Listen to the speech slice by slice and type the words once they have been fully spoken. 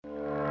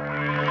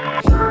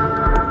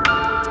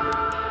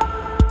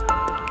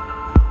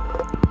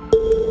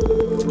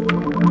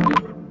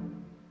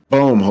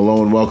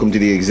and welcome to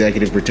the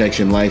Executive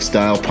Protection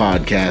Lifestyle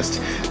Podcast,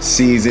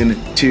 Season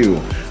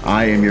 2.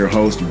 I am your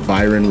host,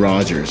 Byron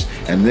Rogers,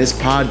 and this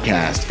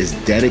podcast is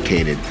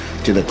dedicated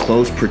to the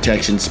close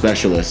protection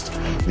specialist,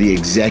 the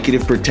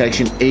executive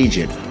protection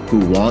agent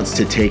who wants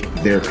to take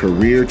their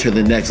career to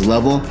the next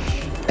level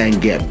and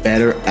get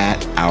better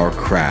at our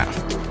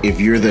craft.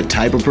 If you're the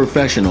type of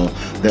professional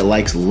that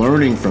likes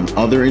learning from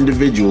other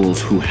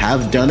individuals who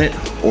have done it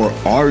or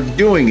are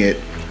doing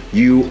it,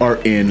 you are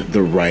in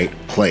the right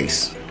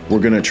place. We're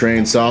going to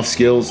train soft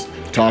skills,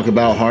 talk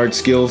about hard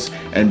skills,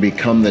 and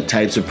become the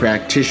types of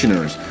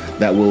practitioners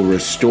that will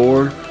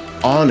restore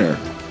honor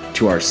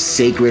to our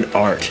sacred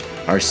art,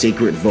 our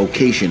sacred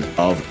vocation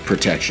of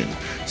protection.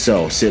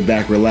 So sit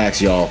back,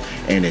 relax, y'all,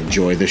 and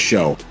enjoy the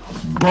show.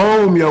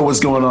 Boom, yo,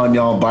 what's going on,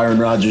 y'all? Byron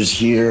Rogers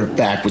here,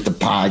 back with the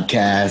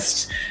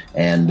podcast.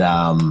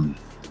 And,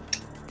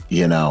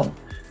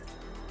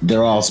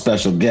 they're all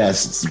special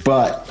guests,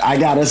 but I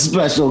got a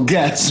special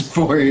guest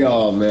for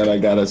y'all, man. I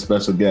got a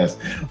special guest,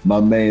 my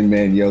main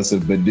man,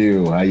 Yosef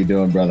Badu. How you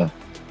doing, brother?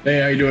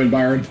 Hey, how you doing,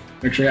 Byron?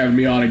 Thanks for having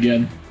me on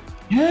again.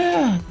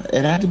 Yeah,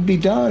 it had to be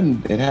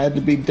done.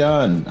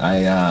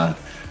 I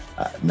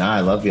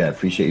love you. I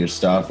appreciate your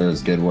stuff. It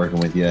was good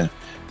working with you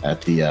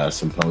at the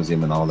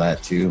symposium and all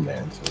that too,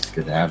 man. So it's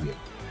good to have you.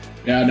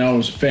 Yeah, no, it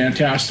was a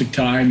fantastic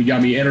time. You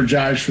got me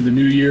energized for the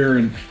new year,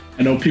 and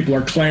I know people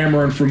are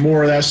clamoring for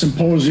more of that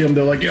symposium.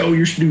 They're like, yo,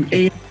 you should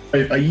do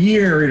 8 a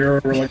year.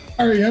 We're like,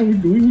 all right, yeah,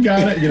 we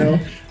got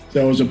it,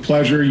 So it was a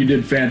pleasure. You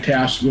did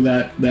fantastic with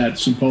that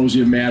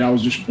symposium, man. I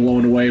was just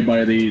blown away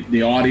by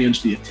the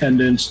audience, the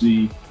attendance,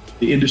 the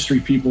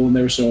industry people in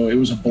there. So it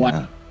was a blast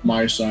on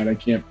my side. I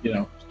can't,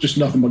 just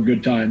nothing but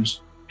good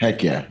times.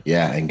 Heck yeah.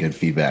 Yeah. And good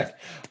feedback.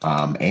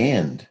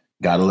 And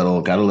got a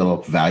little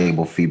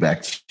valuable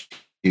feedback.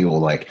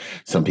 Like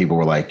some people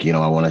were like,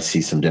 I want to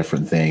see some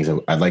different things.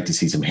 I'd like to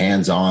see some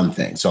hands-on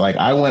things. So like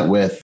I went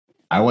with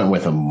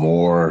a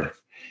more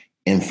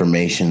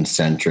information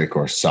centric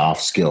or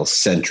soft skill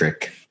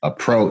centric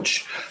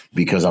approach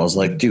because I was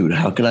like, dude,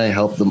 how can I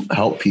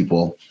help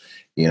people?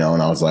 And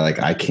I was like,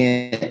 I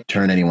can't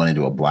turn anyone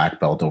into a black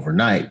belt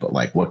overnight, but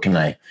like, what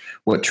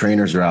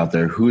trainers are out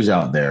there? Who's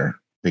out there?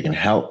 They can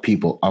help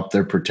people up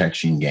their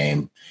protection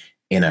game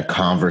in a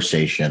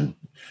conversation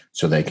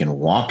so they can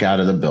walk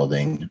out of the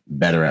building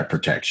better at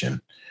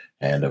protection.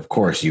 And of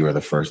course, you were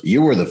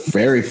the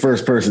very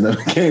first person that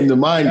came to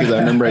mind because I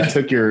remember I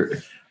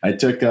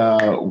took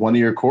one of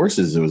your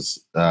courses. It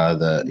was I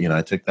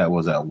took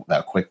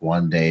that quick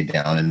 1 day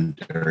down in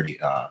dirty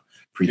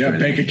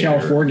Bank of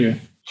California.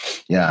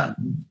 Yeah.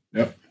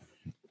 Yep.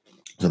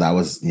 So that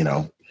was,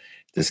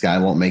 this guy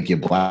won't make you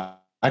black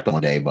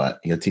one day, but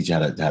he'll teach you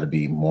how to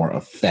be more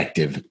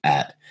effective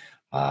at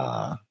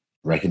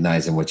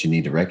recognizing what you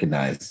need to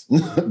recognize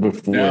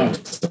before. Yeah.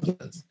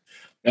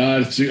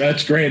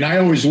 That's great. And I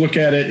always look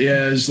at it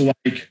as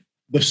like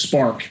the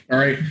spark. All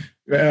right.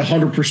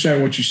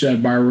 100% what you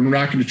said, Byron. We're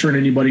not going to turn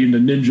anybody into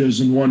ninjas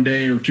in 1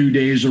 day or 2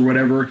 days or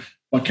whatever,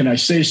 but can I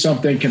say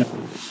something? Can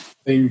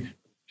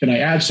I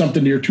add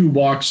something to your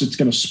toolbox that's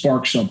going to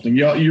spark something?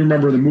 You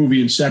remember the movie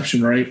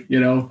Inception, right?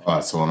 Oh,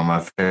 that's one of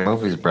my favorite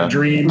movies, bro.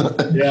 Dream.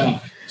 Yeah.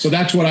 So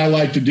that's what I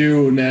like to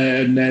do.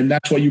 And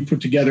that's what you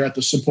put together at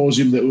the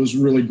symposium that was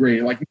really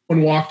great. Like no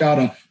one walked out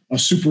a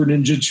super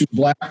ninjutsu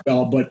black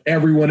belt, but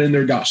everyone in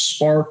there got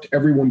sparked.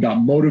 Everyone got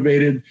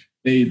motivated.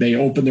 They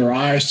opened their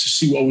eyes to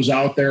see what was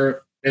out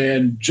there.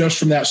 And just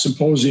from that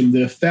symposium,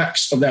 the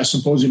effects of that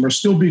symposium are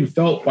still being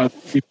felt by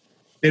people.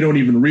 They don't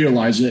even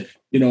realize it.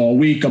 A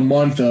week, a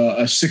month,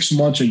 6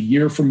 months, a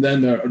year from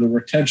then, the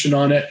retention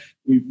on it.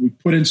 We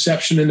put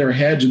Inception in their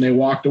heads and they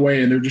walked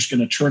away and they're just going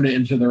to turn it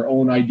into their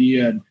own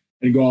idea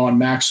and go out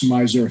and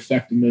maximize their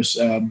effectiveness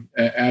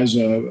as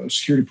a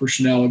security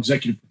personnel,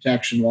 executive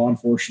protection, law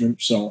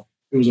enforcement. So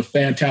it was a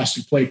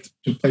fantastic place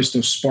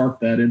to spark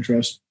that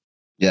interest.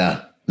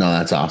 Yeah, no,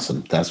 that's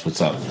awesome. That's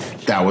what's up.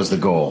 That was the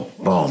goal.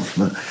 Boom.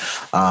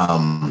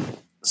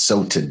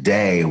 So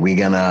today we're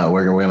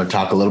gonna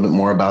talk a little bit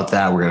more about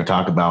that. We're gonna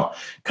talk about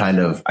kind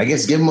of, I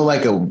guess, give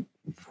them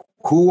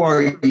who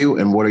are you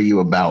and what are you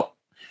about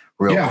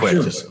real quick,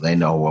 sure. Just so they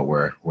know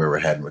where we're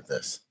heading with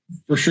this.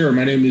 For sure.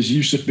 My name is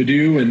Yosef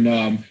Badu,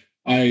 and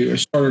I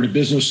started a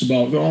business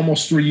about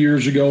almost 3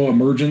 years ago,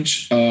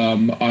 Emergence.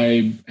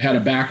 I had a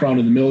background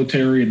in the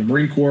military and the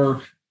Marine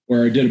Corps,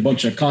 where I did a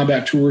bunch of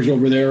combat tours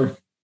over there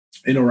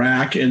in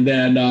Iraq. And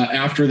then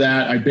after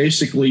that, I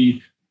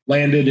basically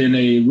landed in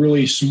a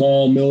really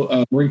small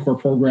Marine Corps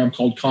program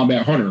called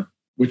Combat Hunter,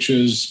 which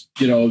is,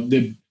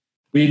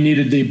 we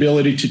needed the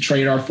ability to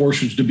train our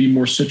forces to be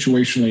more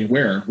situationally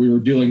aware. We were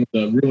dealing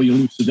with a really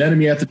elusive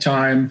enemy at the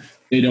time.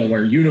 They don't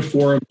wear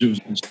uniforms. It was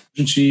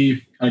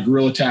insurgency, kind of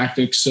guerrilla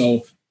tactics.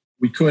 So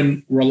we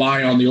couldn't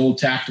rely on the old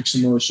tactics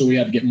anymore. So we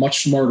had to get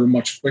much smarter,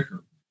 much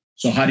quicker.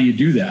 So how do you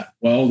do that?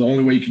 Well, the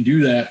only way you can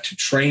do that to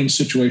train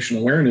situational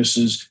awareness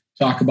is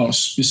talk about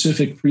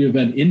specific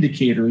pre-event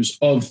indicators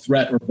of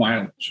threat or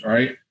violence. All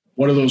right.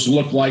 What do those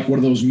look like? What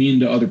do those mean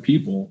to other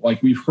people?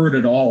 Like we've heard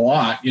it all a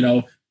lot,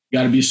 you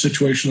got to be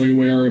situationally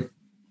aware,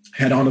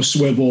 head on a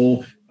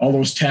swivel, all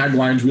those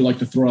taglines we like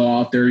to throw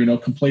out there,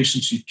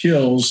 complacency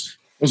kills.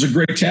 Those are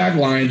great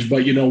taglines,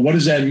 but what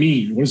does that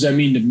mean? What does that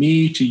mean to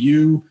me, to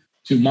you,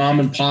 to mom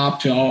and pop,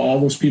 to all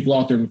those people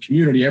out there in the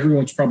community?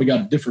 Everyone's probably got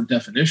a different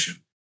definition.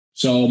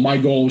 So my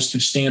goal is to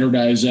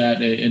standardize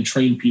that and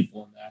train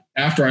people in that.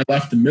 After I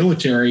left the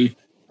military,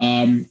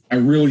 I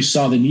really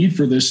saw the need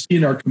for this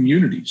in our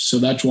communities. So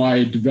that's why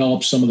I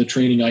developed some of the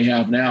training I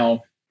have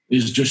now,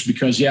 is just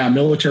because,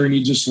 military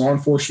needs this, law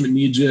enforcement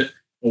needs it.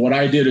 But what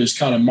I did is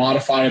kind of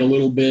modify it a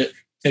little bit,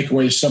 take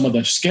away some of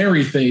the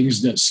scary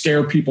things that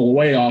scare people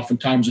away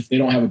oftentimes if they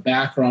don't have a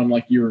background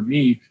like you or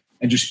me,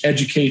 and just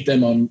educate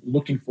them on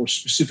looking for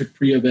specific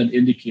pre-event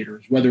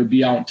indicators, whether it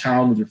be out in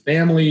town with their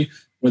family,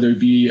 whether it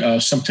be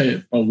some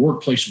type of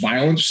workplace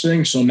violence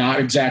thing. So not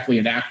exactly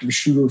an active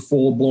shooter,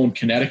 full-blown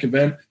kinetic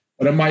event,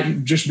 but it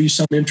might just be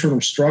some internal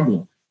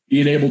struggle.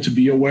 Being able to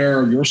be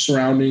aware of your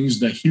surroundings,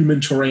 the human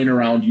terrain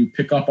around you,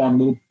 pick up on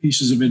little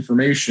pieces of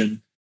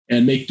information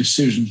and make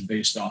decisions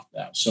based off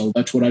that. So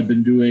that's what I've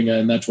been doing,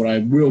 and that's what I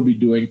will be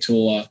doing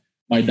till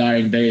my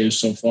dying days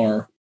so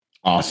far.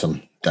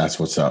 Awesome. That's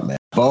what's up, man.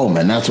 Boom.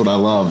 And that's what I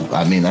love.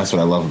 I mean, that's what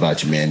I love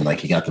about you, man.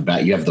 Like, you have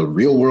the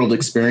real world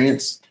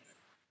experience,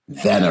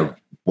 then a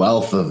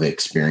wealth of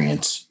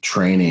experience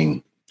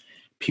training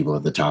people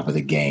at the top of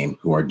the game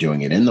who are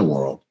doing it in the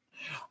world.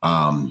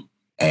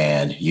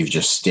 And you've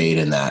just stayed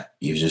in that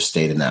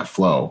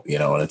flow,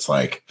 and it's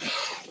like,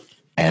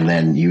 and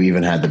then you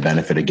even had the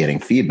benefit of getting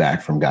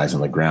feedback from guys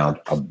on the ground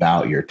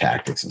about your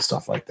tactics and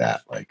stuff like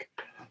that. Like,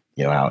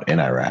 out in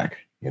Iraq,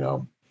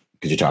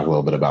 could you talk a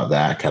little bit about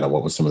that? Kind of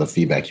what was some of the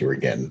feedback you were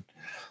getting?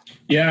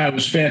 Yeah, it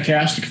was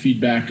fantastic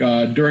feedback.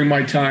 During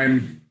my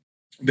time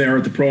there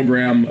at the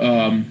program,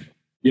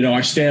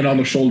 I stand on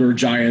the shoulder of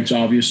giants,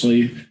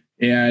 obviously.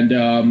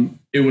 And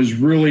it was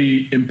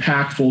really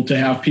impactful to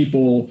have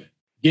people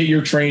get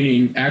your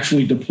training,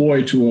 actually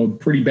deploy to a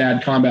pretty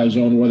bad combat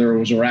zone, whether it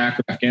was Iraq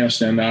or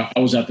Afghanistan. I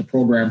was at the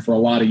program for a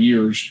lot of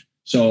years.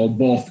 So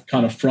both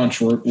kind of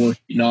fronts were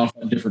heating off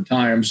at different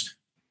times.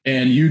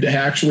 And you'd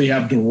actually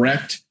have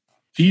direct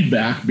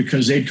feedback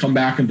because they'd come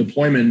back in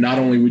deployment. Not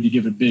only would you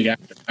give a big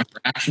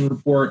action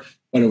report,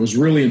 but it was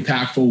really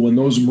impactful when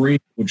those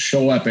Marines would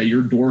show up at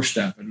your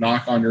doorstep and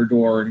knock on your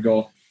door and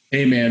go,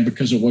 hey, man,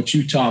 because of what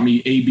you taught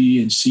me, A, B,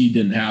 and C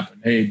didn't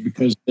happen. Hey,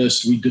 because of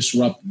this, we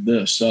disrupted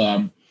this.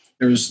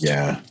 There's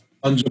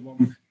tons of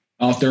them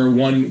out there.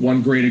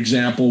 One great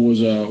example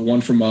was one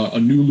from a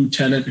new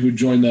lieutenant who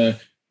joined the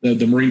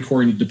Marine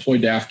Corps and he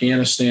deployed to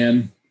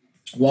Afghanistan.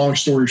 Long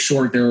story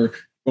short, they're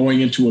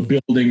going into a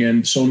building.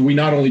 And so we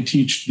not only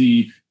teach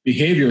the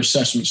behavior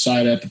assessment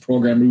side at the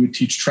program, we would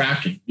teach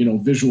tracking,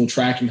 visual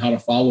tracking, how to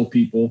follow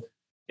people.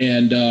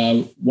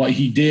 And what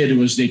he did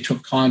was they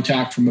took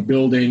contact from a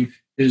building.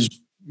 His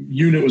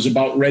unit was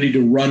about ready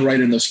to run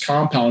right in this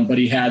compound, but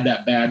he had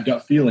that bad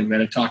gut feeling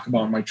that I talked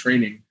about in my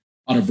training,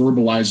 how to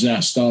verbalize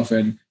that stuff.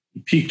 And he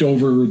peeked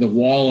over the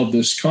wall of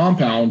this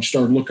compound,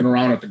 started looking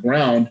around at the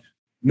ground,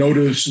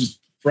 noticed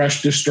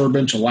fresh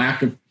disturbance, a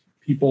lack of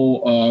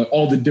people,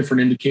 all the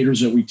different indicators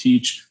that we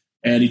teach.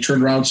 And he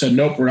turned around and said,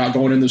 nope, we're not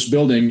going in this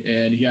building.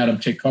 And he had him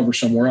take cover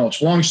somewhere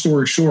else. Long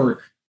story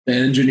short, the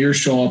engineers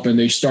show up and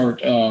they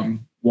start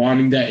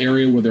wanting that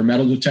area with their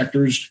metal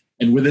detectors.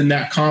 And within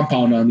that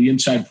compound on the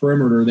inside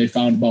perimeter, they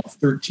found about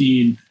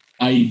 13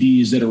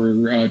 IEDs that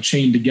were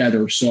chained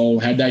together. So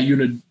had that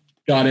unit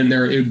got in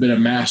there, it would have been a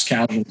mass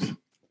casualty.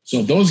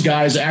 So those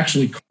guys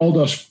actually called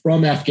us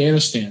from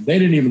Afghanistan. They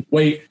didn't even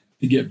wait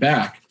to get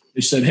back.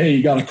 They said, hey,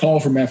 you got a call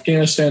from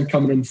Afghanistan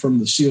coming in from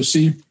the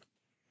COC.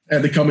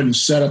 Had to come in and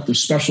set up the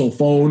special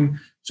phone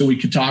so we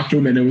could talk to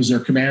them, and it was their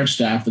command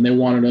staff, and they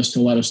wanted us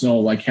to let us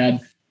know,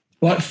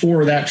 but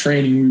for that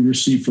training we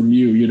received from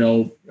you,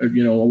 a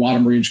lot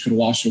of Marines could have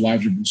lost their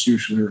lives or been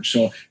seriously hurt.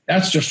 So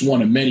that's just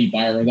one of many,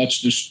 Byron. That's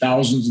just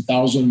thousands and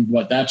thousands,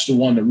 but that's the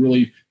one that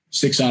really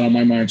sticks out on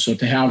my mind. So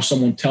to have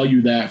someone tell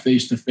you that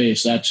face to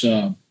face,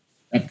 that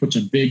puts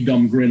a big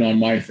dumb grin on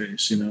my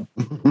face,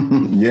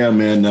 Yeah,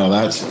 man. No,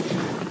 that's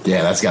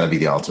got to be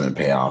the ultimate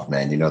payoff,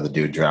 man. The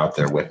dudes are out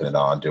there whipping it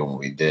on, doing what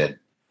we did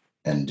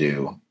and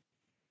do.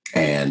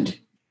 And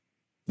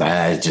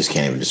I just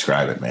can't even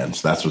describe it, man.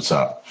 So that's what's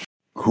up.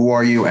 Who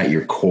are you at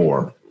your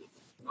core?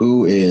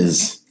 Who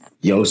is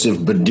Yosef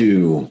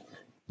Badu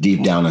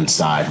deep down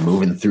inside,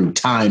 moving through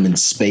time and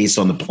space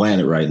on the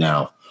planet right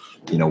now?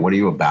 What are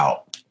you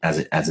about as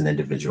an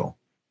individual?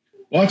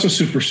 Well, that's a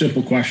super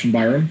simple question,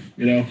 Byron.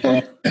 I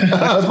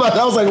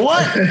was like,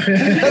 what?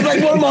 That's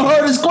like one of my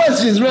hardest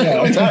questions,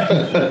 man.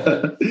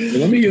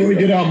 Let me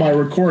get out my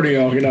recording.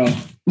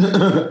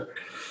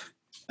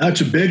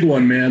 That's a big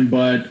one, man.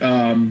 But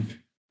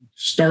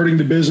starting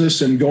the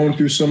business and going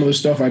through some of the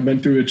stuff I've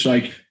been through, it's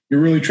like you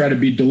really try to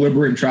be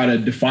deliberate and try to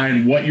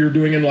define what you're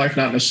doing in life,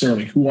 not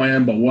necessarily who I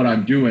am, but what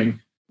I'm doing.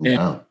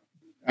 Wow.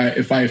 And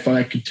if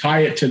I could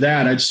tie it to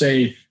that, I'd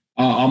say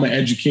I'm an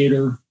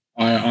educator.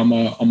 I'm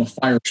a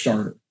fire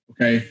starter.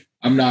 Okay.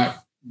 I'm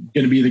not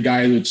going to be the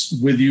guy that's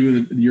with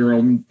you in your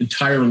own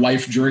entire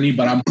life journey,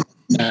 but I'm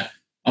that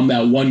I'm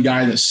that one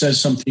guy that says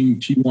something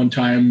to you one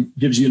time,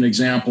 gives you an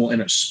example,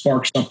 and it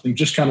sparks something,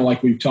 just kind of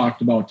like we've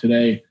talked about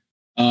today.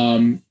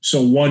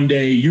 So one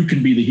day you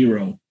can be the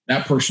hero.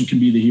 That person can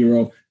be the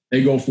hero.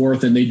 They go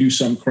forth and they do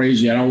something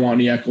crazy. I don't want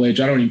any accolades.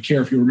 I don't even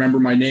care if you remember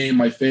my name,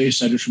 my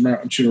face. I just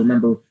want you to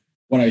remember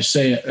what I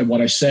said,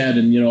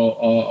 and,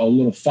 a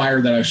little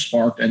fire that I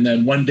sparked. And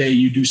then one day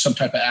you do some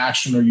type of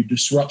action, or you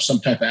disrupt some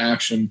type of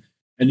action,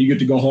 and you get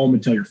to go home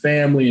and tell your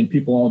family, and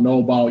people all know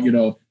about,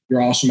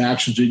 your awesome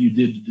actions that you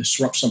did to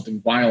disrupt something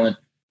violent.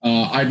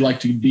 I'd like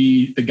to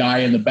be the guy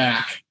in the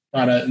back,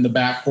 kind of in the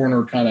back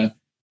corner, kind of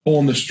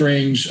pulling the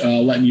strings,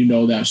 letting you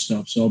know that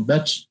stuff. So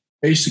that's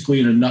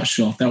basically in a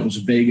nutshell, if that was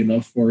vague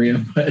enough for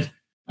you. But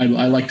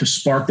I like to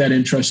spark that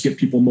interest, get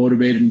people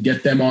motivated, and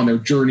get them on their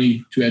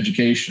journey to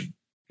education.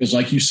 Because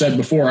like you said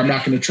before, I'm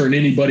not going to turn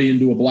anybody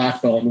into a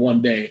black belt in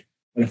one day.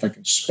 But if I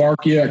can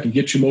spark you, I can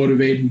get you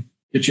motivated,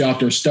 get you out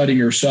there studying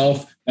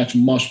yourself, that's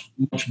much,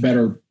 much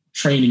better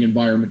training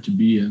environment to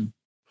be in.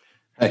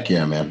 Heck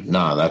yeah, man.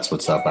 No, that's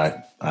what's up.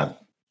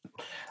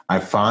 I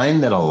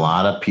find that a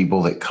lot of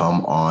people that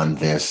come on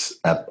this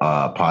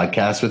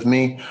podcast with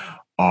me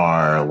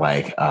are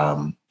like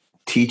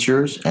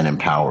teachers and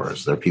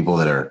empowerers. They're people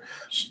that are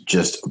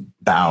just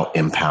about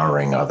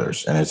empowering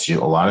others. And it's a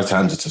lot of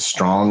times it's a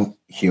strong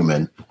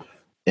human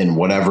in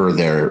whatever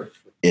their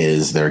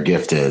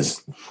gift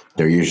is.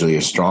 They're usually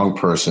a strong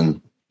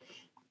person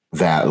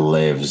that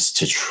lives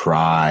to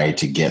try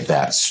to get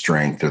that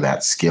strength or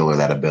that skill or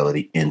that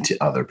ability into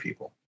other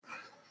people.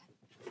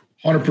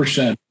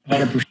 100%.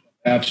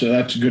 That's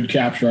a good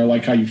capture. I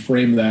like how you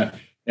frame that.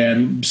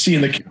 And seeing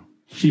the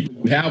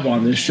people we have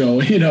on this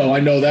show, I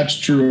know that's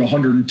true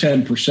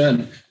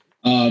 110%.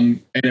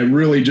 And it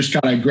really just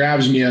kind of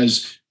grabs me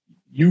as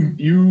you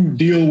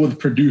deal with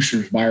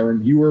producers,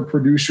 Byron. You are a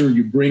producer.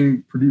 You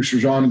bring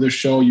producers onto this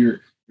show. You're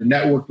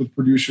network with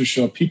producers.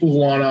 So people who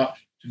want to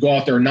go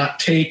out there and not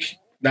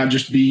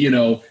just be,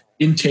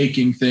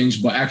 intaking things,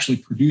 but actually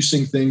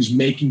producing things,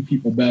 making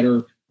people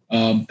better.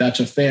 That's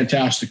a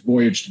fantastic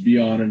voyage to be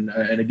on.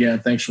 And again,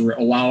 thanks for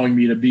allowing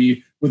me to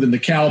be within the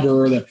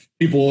caliber. The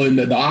people in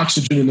the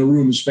oxygen in the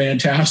room is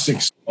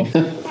fantastic. So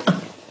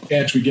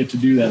chance we get to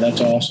do that.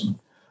 That's awesome.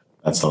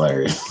 That's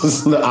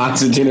hilarious. The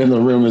oxygen in the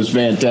room is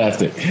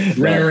fantastic.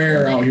 Rare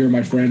air out here,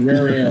 my friend.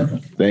 Rare air.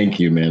 Thank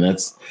you, man.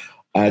 That's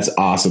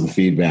awesome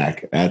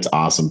feedback.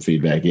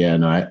 Yeah,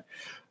 no,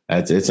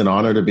 it's an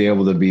honor to be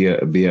able to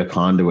be a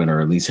conduit,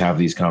 or at least have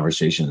these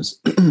conversations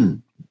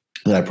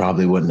that I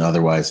probably wouldn't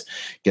otherwise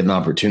get an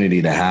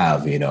opportunity to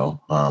have,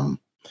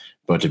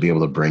 but to be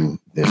able to bring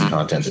this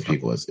content to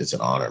people, it's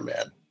an honor,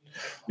 man.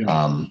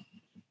 Yeah.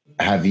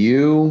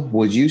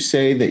 Would you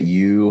say that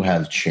you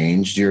have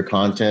changed your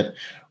content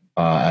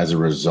as a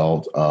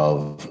result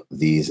of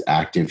these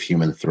active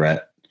human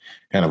threat,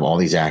 kind of all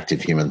these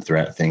active human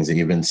threat things that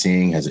you've been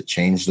seeing? Has it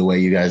changed the way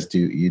you guys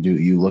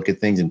you look at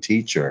things and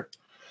teach, or?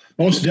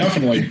 Most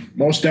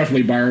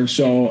definitely, Byron.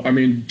 So,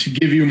 to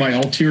give you my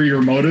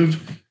ulterior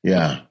motive,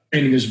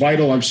 training is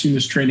vital. I've seen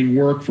this training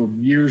work for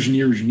years and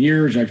years and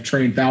years. I've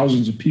trained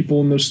thousands of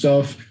people in this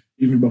stuff,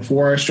 even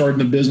before I started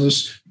the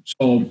business.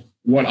 So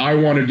what I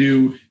want to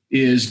do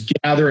is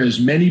gather as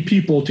many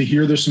people to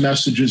hear this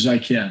message as I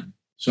can.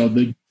 So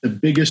the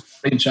biggest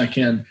audience I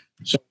can.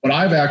 So what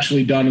I've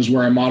actually done is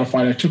where I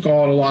modified. I took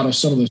out a lot of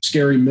some of the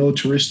scary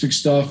militaristic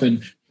stuff,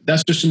 and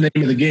that's just the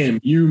name of the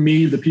game. You,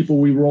 me, the people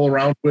we roll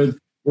around with,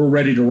 we're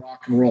ready to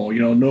rock and roll,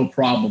 no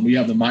problem. We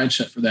have the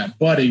mindset for that.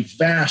 But a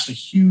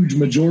huge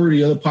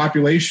majority of the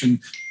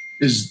population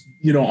is,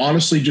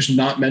 honestly just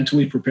not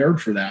mentally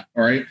prepared for that.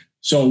 All right.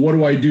 So what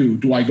do?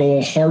 Do I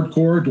go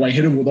hardcore? Do I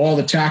hit them with all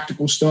the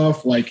tactical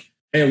stuff? Like,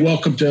 hey,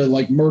 welcome to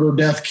like Murder,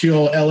 Death,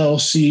 Kill,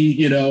 LLC,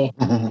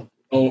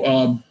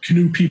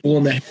 canoe people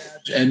in the head,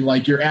 and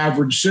like your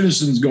average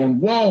citizen's going,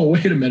 whoa,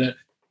 wait a minute.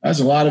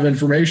 That's a lot of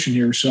information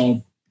here.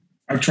 So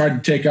I've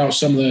tried to take out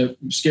some of the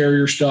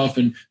scarier stuff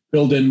and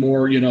build in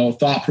more,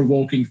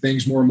 thought-provoking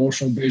things, more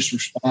emotional-based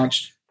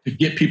response to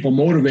get people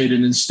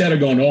motivated, instead of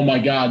going, oh my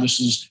God, this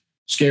is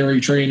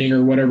scary training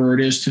or whatever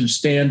it is, to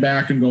stand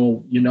back and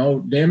go,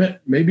 damn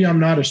it, maybe I'm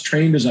not as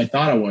trained as I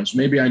thought I was.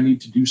 Maybe I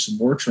need to do some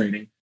more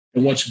training.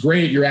 And what's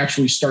great, you're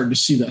actually starting to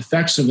see the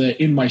effects of it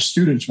in my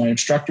students, my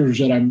instructors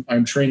that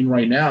I'm training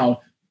right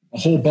now. A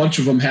whole bunch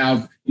of them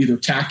have either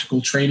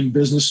tactical training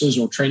businesses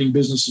or training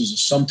businesses of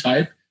some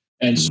type.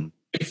 And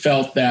they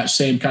felt that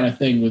same kind of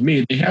thing with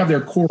me. They have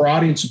their core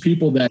audience of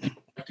people that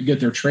like to get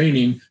their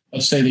training.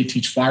 Let's say they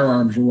teach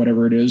firearms or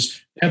whatever it is.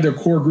 They have their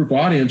core group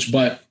audience,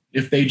 but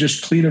if they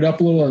just clean it up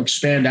a little and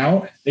expand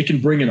out, they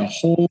can bring in a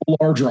whole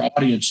larger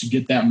audience to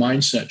get that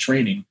mindset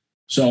training.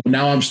 So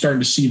now I'm starting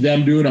to see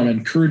them do it. I'm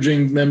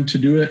encouraging them to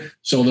do it.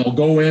 So they'll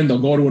go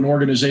to an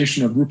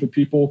organization or group of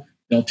people.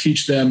 They'll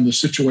teach them the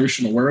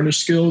situational awareness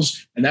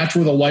skills. And that's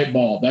where the light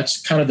bulb,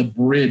 that's kind of the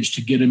bridge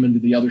to get them into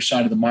the other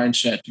side of the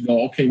mindset to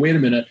go, okay, wait a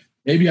minute.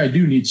 Maybe I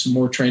do need some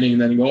more training.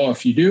 And then go, oh,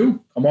 if you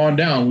do, come on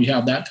down. We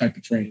have that type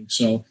of training.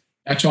 So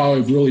that's how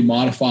I've really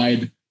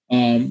modified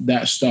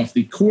that stuff.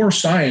 The core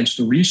science,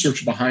 the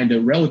research behind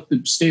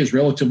it stays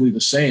relatively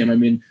the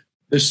same.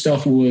 This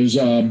stuff was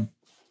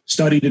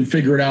studied and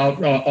figured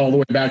out all the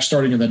way back,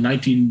 starting in the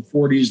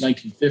 1940s,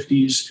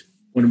 1950s,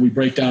 when we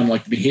break down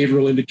like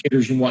behavioral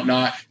indicators and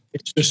whatnot.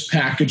 It's just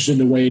packaged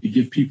in a way to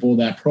give people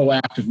that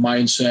proactive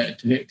mindset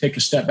to take a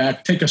step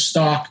back, take a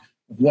stock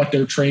of what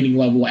their training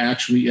level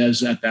actually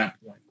is at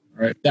that point.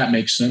 All right, that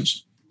makes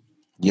sense.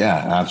 Yeah,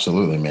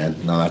 absolutely, man.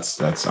 No, that's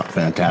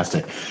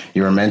fantastic.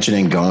 You were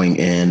mentioning going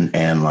in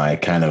and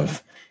like kind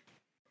of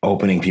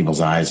opening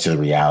people's eyes to the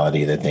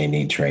reality that they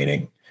need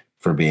training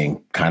for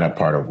being kind of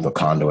part of the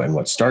conduit and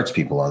what starts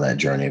people on that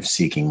journey of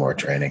seeking more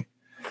training.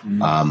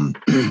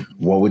 Mm-hmm.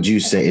 What would you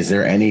say? Is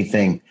there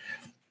anything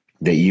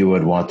that you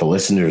would want the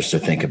listeners to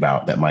think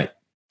about that might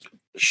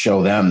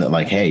show them that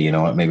like, hey, you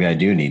know what, maybe I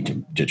do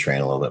need to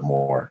train a little bit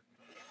more?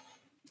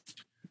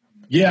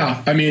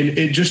 Yeah. I mean,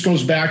 it just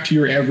goes back to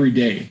your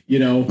everyday, you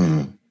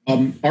know,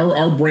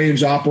 our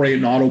brains operate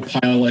in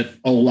autopilot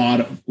a lot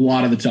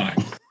of the time.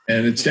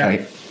 And it's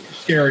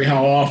scary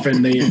how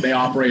often they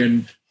operate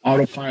in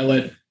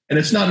autopilot. And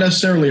it's not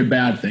necessarily a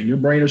bad thing. Your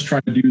brain is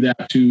trying to do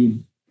that to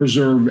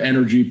preserve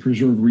energy,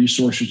 preserve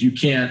resources. You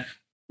can't,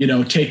 you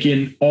know, take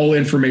in all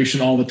information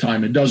all the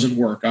time. It doesn't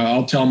work.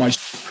 I'll tell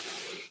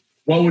myself,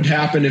 what would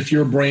happen if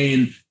your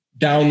brain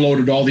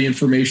downloaded all the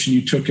information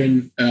you took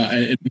in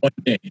one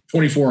day,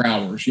 24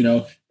 hours? You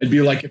know, it'd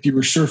be like if you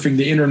were surfing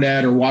the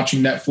internet or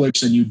watching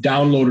Netflix and you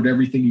downloaded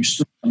everything you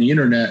saw on the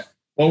internet.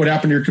 What would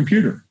happen to your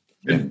computer?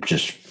 It'd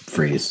just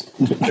freeze.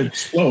 It'd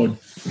explode.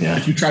 Yeah.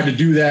 If you tried to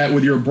do that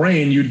with your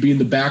brain, you'd be in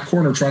the back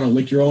corner trying to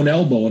lick your own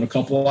elbow in a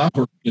couple of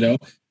hours, you know?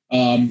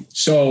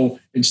 So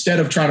instead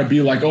of trying to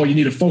be like, oh, you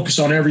need to focus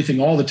on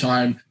everything all the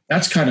time,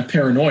 that's kind of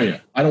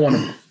paranoia. I don't want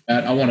to do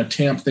that. I want to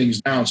tamp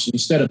things down. So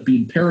instead of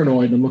being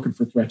paranoid and looking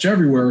for threats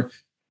everywhere,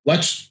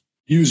 let's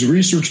use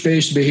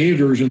research-based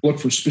behaviors and look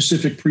for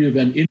specific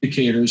pre-event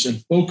indicators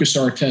and focus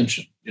our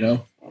attention. You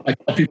know, I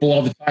tell people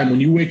all the time,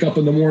 when you wake up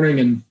in the morning,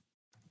 and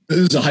this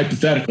is a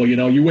hypothetical, you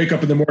know, you wake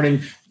up in the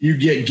morning, you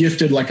get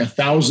gifted like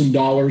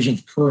 $1,000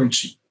 of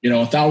currency, you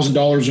know,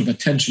 $1,000 of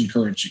attention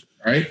currency,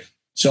 right?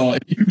 So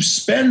if you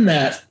spend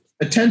that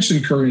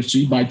attention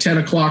currency by 10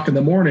 o'clock in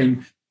the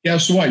morning,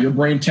 guess what? Your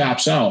brain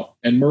taps out.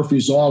 And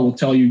Murphy's Law will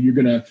tell you you're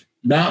going to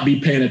not be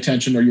paying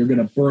attention, or you're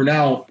going to burn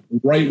out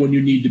right when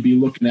you need to be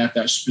looking at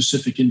that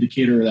specific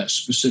indicator or that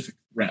specific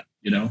threat,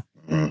 you know?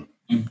 I'm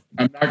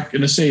not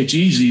going to say it's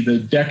easy. The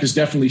deck is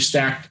definitely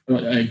stacked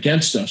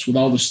against us with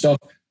all the stuff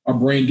our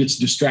brain gets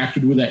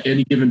distracted with at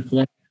any given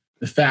point.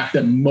 The fact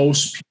that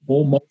most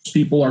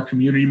people, our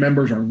community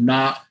members, are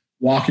not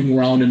walking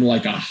around in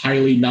like a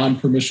highly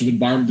non-permissive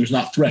environment. There's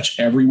not threats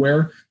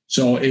everywhere.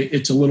 So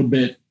it's a little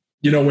bit,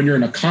 you know, when you're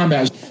in a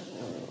combat,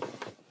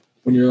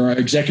 when you're an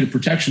executive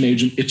protection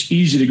agent, it's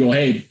easy to go,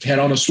 hey, head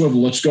on a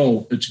swivel, let's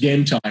go. It's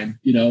game time,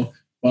 you know.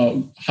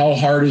 How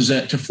hard is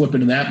that to flip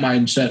into that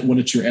mindset when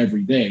it's your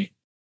everyday?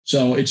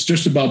 So it's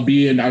just about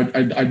being,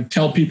 I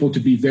tell people to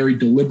be very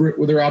deliberate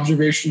with their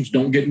observations.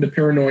 Don't get into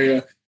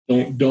paranoia.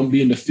 Don't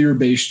be into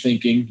fear-based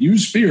thinking.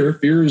 Use fear.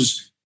 Fear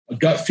is a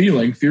gut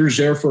feeling. Fear is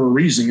there for a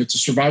reason. It's a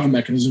survival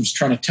mechanism. It's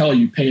trying to tell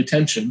you, pay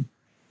attention,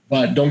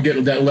 but don't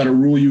let it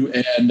rule you,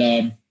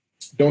 and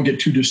don't get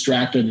too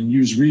distracted, and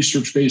use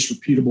research-based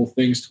repeatable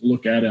things to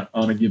look at it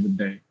on a given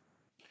day.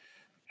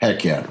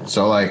 Heck yeah.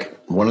 So like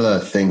one of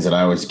the things that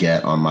I always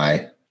get on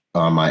my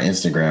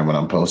Instagram when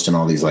I'm posting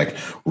all these like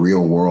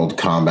real world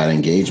combat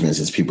engagements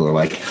is people are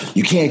like,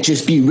 you can't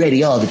just be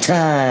ready all the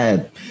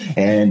time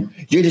and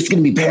you're just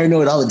going to be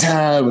paranoid all the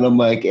time. And I'm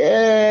like,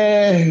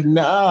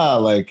 nah,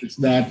 like it's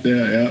not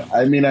there. Yeah.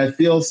 I mean, I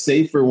feel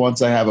safer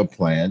once I have a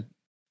plan.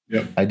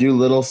 Yep. I do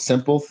little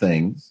simple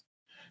things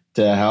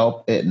to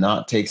help it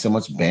not take so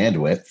much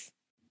bandwidth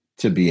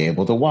to be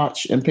able to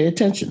watch and pay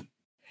attention.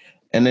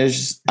 And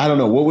I don't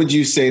know, what would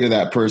you say to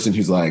that person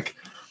who's like,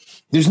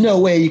 there's no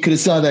way you could have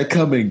saw that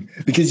coming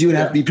because you would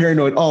have to be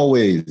paranoid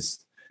always?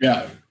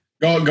 Yeah.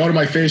 Go to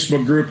my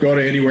Facebook group, go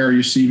to anywhere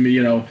you see me,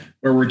 you know,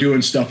 where we're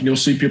doing stuff, and you'll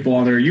see people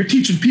on there. You're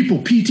teaching people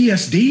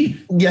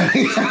PTSD? Yeah.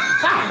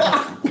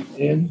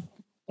 And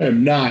I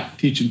am not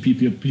teaching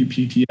people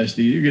PTSD.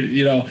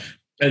 You know,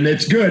 and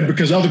it's good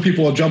because other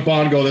people will jump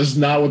on and go, this is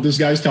not what this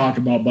guy's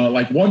talking about. But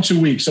like once a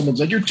week, someone's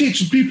like, you're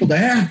teaching people to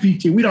have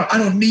PTSD. I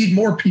don't need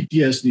more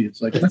PTSD.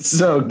 It's like, it's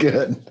so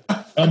good.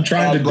 I'm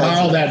trying to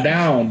dial that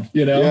down,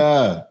 you know?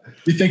 Yeah.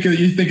 You think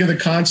of the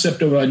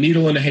concept of a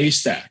needle in a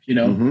haystack, you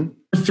know? Mm-hmm.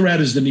 Our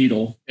thread is the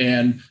needle,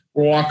 and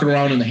we're walking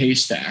around in the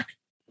haystack.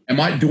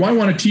 Do I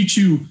want to teach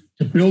you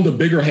to build a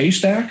bigger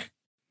haystack?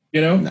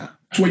 You know? No.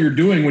 That's what you're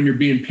doing when you're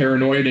being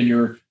paranoid and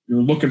you're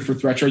looking for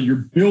threats, or you're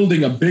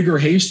building a bigger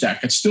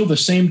haystack. It's still the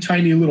same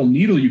tiny little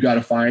needle you got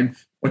to find,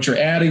 but you're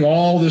adding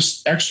all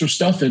this extra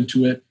stuff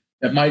into it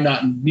that might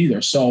not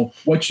neither. So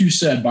what you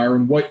said,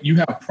 Byron, what you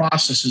have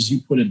processes you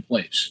put in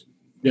place.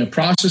 You have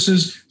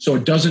processes so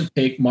it doesn't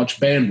take much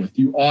bandwidth.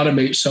 You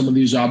automate some of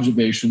these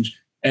observations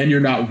and you're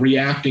not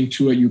reacting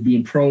to it. You're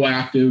being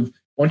proactive.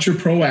 Once you're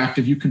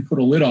proactive, you can put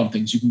a lid on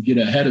things. You can get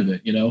ahead of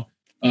it, you know?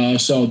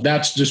 So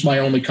that's just my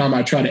only comment.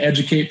 I try to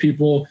educate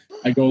people.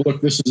 I go,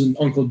 look, this is an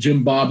Uncle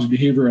Jim Bob's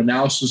behavior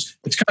analysis.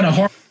 It's kind of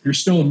hard. You're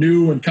still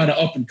new and kind of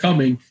up and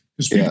coming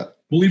because people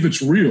believe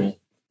it's real.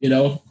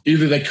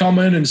 Either they come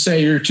in and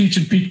say you're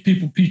teaching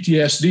people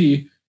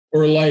PTSD,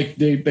 or like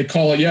they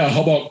call it,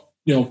 how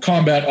about,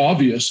 combat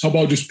obvious? How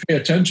about just pay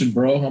attention,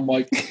 bro? I'm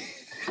like,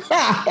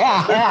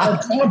 more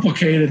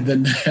complicated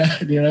than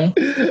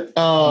that,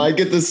 Oh, I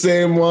get the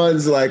same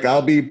ones. Like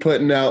I'll be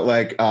putting out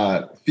like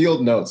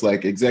field notes,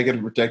 like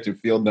executive protective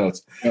field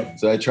notes. Yep.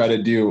 So I try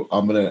to do.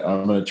 I'm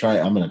gonna try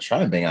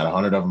and bang out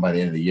 100 of them by the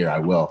end of the year. I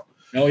will.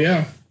 Oh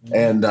yeah.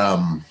 And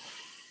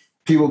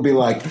people be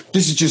like,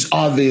 "This is just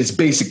obvious,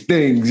 basic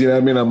things." You know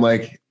what I mean? I'm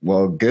like,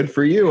 well, good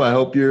for you. I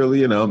hope you're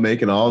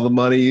making all the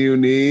money you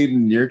need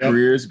and your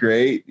career is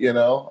great.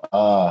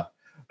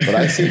 But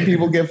I've seen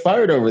people get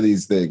fired over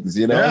these things,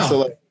 Yeah. So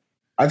like,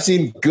 I've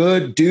seen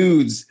good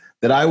dudes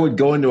that I would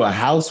go into a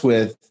house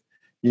with,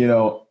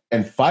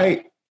 and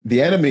fight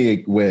the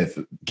enemy with,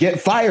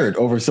 get fired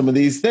over some of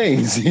these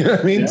things. You know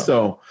what I mean? Yeah.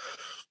 So,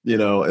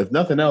 if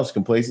nothing else,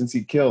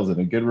 complacency kills, and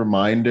a good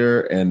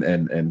reminder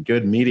and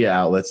good media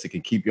outlets that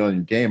can keep you on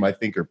your game, I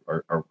think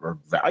are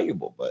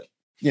valuable. But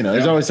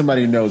there's always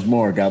somebody who knows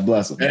more. God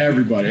bless them.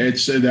 Everybody.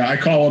 It's I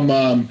call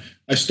them.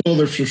 I stole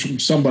this from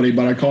somebody,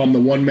 but I call them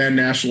the one-man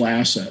national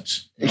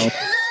assets. You're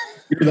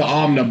the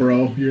Omna,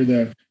 bro. You're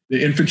the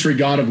infantry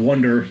god of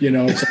wonder.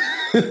 It's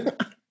like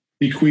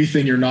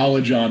bequeathing your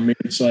knowledge on me.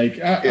 It's like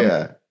I'm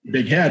a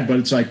big head, but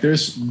it's like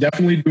this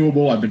definitely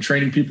doable. I've been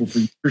training people for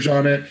years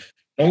on it.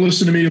 Don't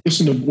listen to me.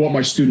 Listen to what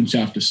my students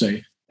have to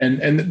say,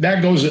 and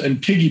that goes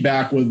and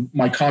piggyback with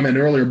my comment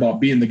earlier about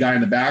being the guy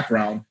in the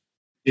background.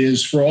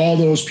 Is for all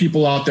those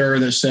people out there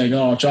that saying,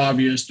 "Oh, it's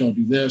obvious. Don't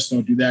do this.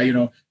 Don't do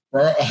that."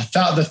 For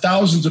the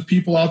thousands of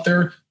people out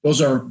there, those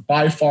are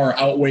by far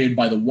outweighed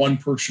by the one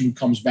person who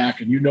comes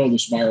back. And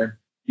this, Byron.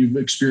 You've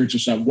experienced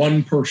this. That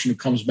one person who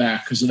comes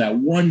back because of that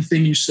one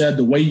thing you said.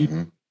 The way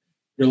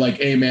you're like,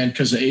 "Hey, man,"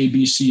 because of A,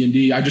 B, C, and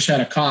D. I just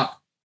had a cop.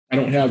 I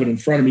don't have it in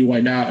front of me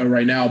right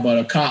now, but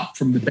a cop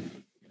from the,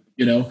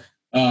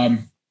 I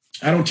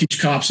don't teach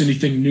cops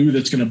anything new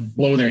that's going to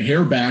blow their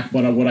hair back.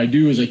 But what I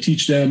do is I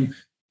teach them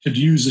to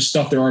use the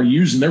stuff they're already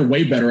using. They're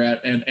way better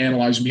at and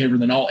analyzing behavior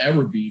than I'll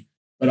ever be.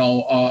 But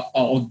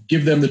I'll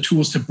give them the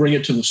tools to bring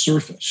it to the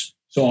surface.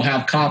 So I'll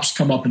have cops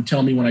come up and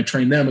tell me when I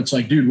train them, it's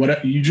like, dude,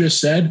 what you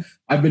just said,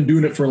 I've been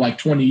doing it for like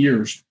 20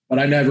 years, but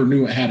I never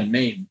knew it had a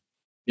name.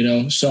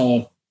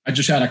 So I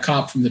just had a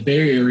cop from the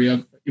Bay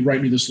Area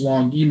write me this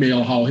long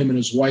email how him and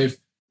his wife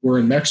were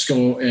in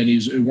Mexico, and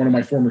he's one of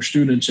my former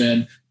students.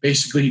 And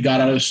basically he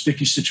got out of a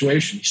sticky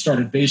situation. He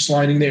started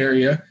baselining the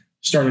area,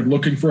 started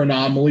looking for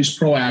anomalies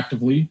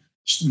proactively,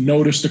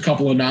 noticed a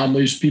couple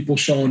anomalies, people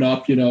showing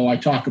up. I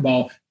talk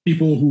about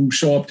people who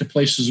show up to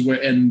places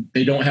and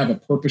they don't have a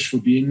purpose for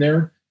being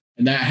there.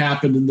 And that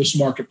happened in this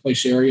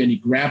marketplace area. And he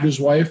grabbed his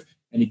wife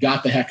and he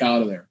got the heck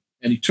out of there.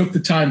 And he took the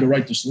time to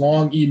write this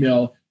long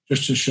email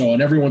just to show.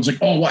 And everyone's like,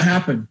 "Oh, what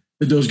happened?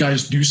 Did those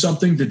guys do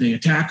something? Did they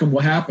attack him?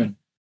 What happened?"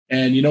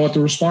 And you know what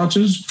the response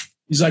is?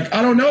 He's like,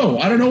 "I don't know.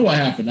 I don't know what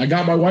happened. I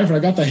got my wife and I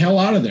got the hell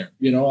out of there.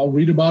 I'll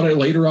read about it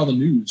later on the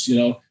news,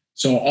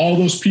 So all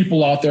those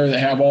people out there that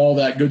have all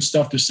that good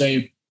stuff to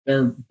say,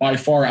 they're by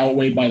far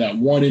outweighed by that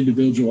one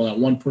individual, that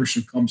one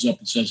person comes up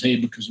and says, "Hey,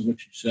 because of what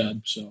you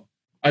said." So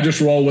I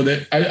just roll with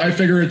it. I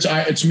figure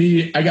it's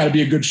me. I got to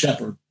be a good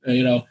shepherd.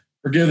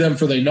 Forgive them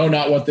for they know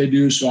not what they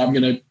do. So I'm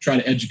going to try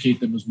to educate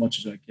them as much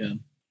as I can.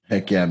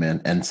 Heck yeah, man.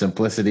 And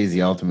simplicity is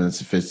the ultimate in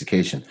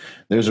sophistication.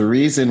 There's a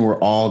reason we're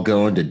all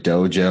going to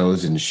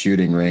dojos and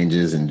shooting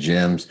ranges and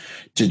gyms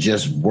to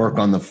just work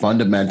on the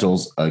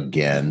fundamentals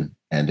again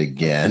and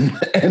again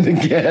and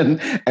again.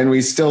 And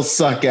we still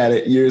suck at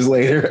it years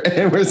later.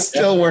 And we're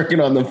still working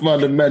on the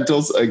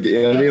fundamentals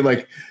again.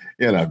 I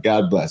mean,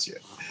 God bless you.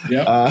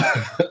 Yeah.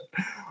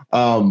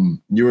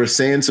 You were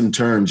saying some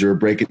terms. You were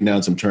breaking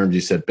down some terms.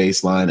 You said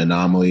baseline,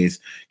 anomalies.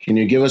 Can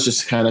you give us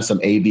just kind of some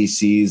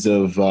ABCs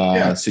of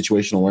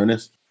situational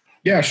awareness?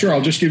 Yeah, sure.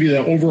 I'll just give you the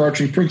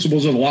overarching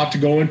principles. There's a lot to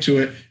go into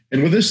it.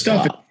 And with this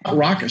stuff, it's not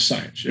rocket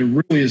science. It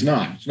really is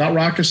not. It's not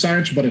rocket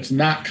science, but it's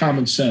not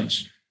common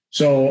sense.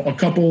 So a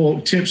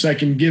couple tips I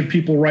can give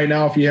people right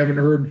now, if you haven't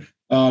heard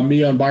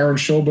me on Byron's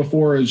show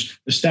before, is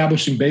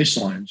establishing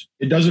baselines.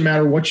 It doesn't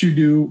matter what you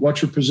do,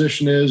 what your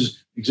position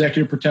is,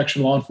 executive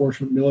protection, law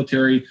enforcement,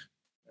 military.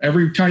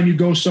 Every time you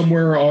go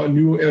somewhere,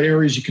 new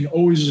areas, you can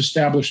always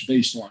establish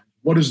baseline.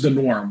 What is the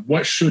norm?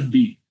 What should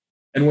be?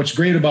 And what's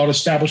great about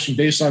establishing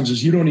baselines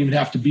is you don't even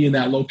have to be in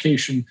that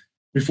location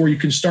before you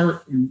can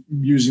start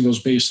using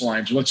those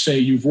baselines. Let's say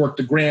you've worked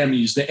the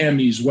Grammys, the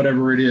Emmys,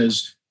 whatever it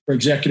is, for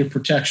executive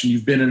protection.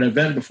 You've been in an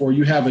event before.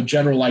 You have a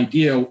general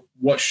idea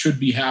what should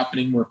be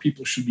happening, where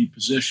people should be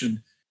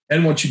positioned.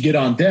 And once you get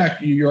on deck,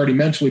 you're already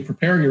mentally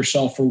preparing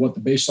yourself for what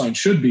the baseline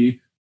should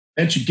be.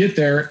 Once you get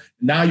there,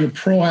 now you're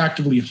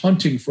proactively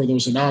hunting for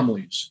those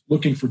anomalies,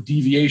 looking for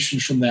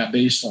deviations from that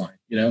baseline,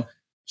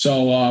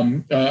 So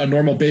a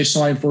normal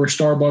baseline for a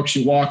Starbucks,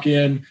 you walk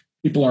in,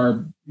 People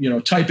are,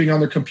 typing on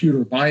their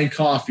computer, buying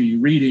coffee,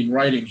 reading,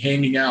 writing,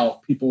 hanging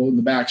out, people in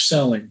the back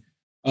selling.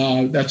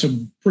 That's a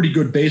pretty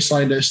good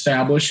baseline to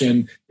establish.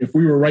 And if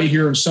we were right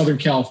here in Southern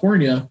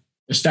California,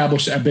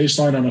 establish that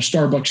baseline on a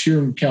Starbucks here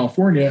in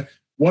California,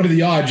 what are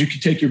the odds you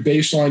could take your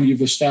baseline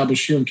you've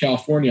established here in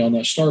California on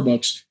that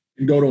Starbucks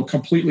and go to a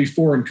completely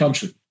foreign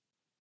country?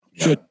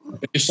 Should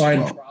the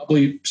baseline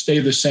probably stay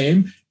the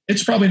same?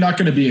 It's probably not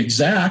going to be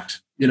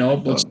exact,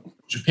 but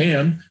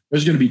Japan,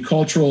 there's going to be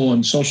cultural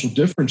and social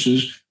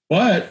differences,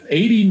 but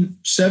 80%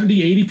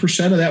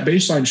 of that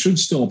baseline should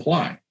still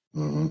apply.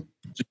 Mm-hmm.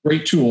 It's a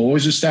great tool,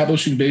 always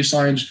establishing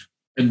baselines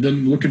and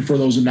then looking for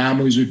those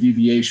anomalies or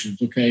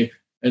deviations. Okay.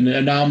 And the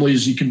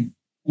anomalies, you can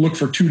look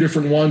for two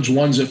different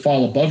ones that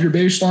fall above your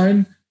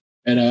baseline.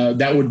 And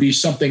that would be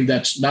something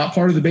that's not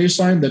part of the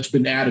baseline that's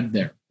been added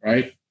there.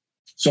 Right.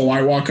 So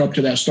I walk up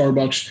to that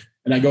Starbucks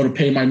and I go to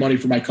pay my money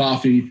for my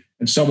coffee,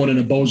 and someone in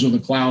a Bozo the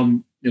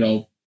Clown,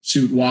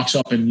 suit walks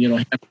up and,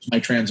 handles my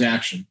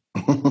transaction.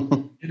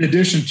 In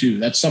addition to,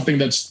 that's something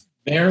that's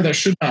there that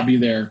should not be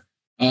there.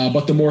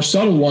 But the more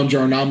subtle ones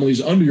are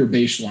anomalies under your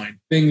baseline,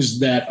 things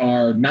that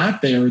are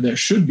not there that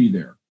should be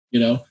there,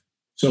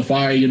 So if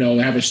I,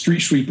 have a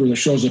street sweeper that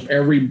shows up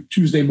every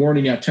Tuesday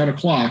morning at 10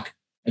 o'clock,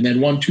 and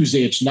then one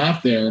Tuesday it's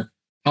not there,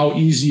 how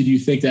easy do you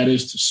think that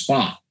is to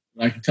spot?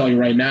 I can tell you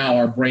right now,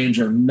 our brains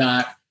are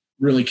not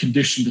really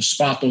conditioned to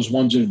spot those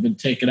ones that have been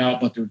taken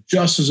out, but they're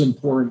just as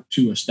important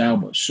to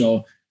establish.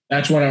 So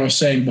that's what I was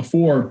saying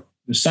before.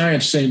 The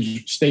science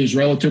stays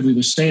relatively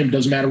the same.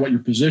 Doesn't matter what your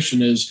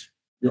position is.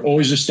 You're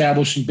always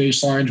establishing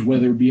baselines,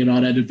 whether it be an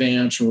on-end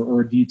advance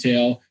or a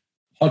detail,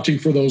 hunting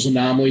for those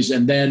anomalies.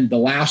 And then the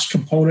last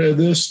component of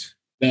this,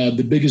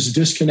 the biggest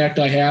disconnect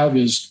I have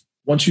is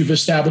once you've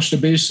established a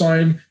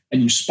baseline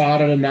and you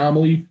spot an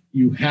anomaly,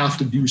 you have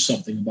to do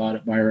something about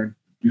it, Byron.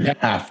 You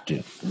have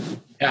to.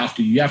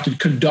 You have to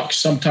conduct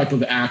some type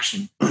of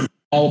action.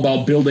 All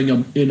about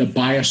building in a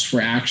bias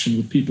for action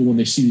with people when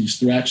they see these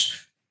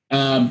threats.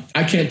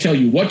 I can't tell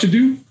you what to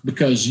do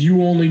because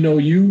you only know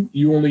you.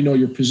 You only know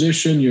your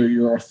position,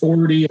 your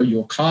authority. Are you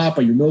a cop?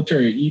 Are you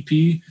military? Are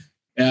you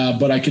EP?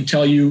 But I can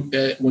tell you,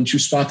 once you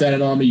spot that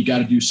anomaly, you got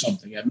to do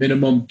something. At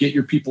minimum, get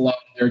your people out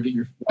there, get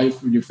your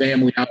wife and your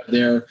family out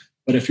there.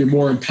 But if you're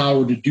more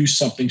empowered to do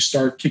something,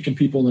 start kicking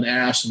people in the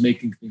ass and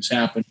making things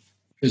happen.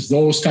 Because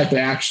those type of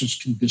actions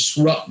can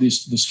disrupt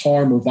this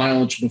harm or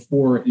violence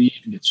before it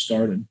even gets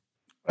started.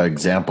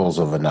 Examples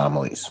of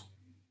anomalies.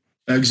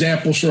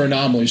 Examples for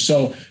anomalies.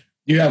 So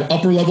you have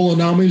upper level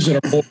anomalies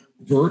that are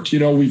overt.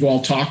 We've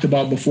all talked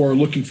about before,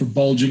 looking for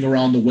bulging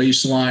around the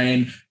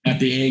waistline,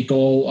 at the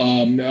ankle,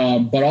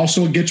 but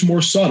also it gets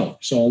more subtle.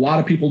 So a lot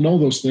of people know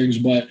those things,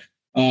 but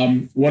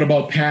what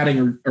about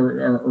padding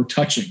or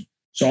touching?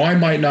 So I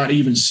might not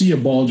even see a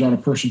bulge on a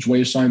person's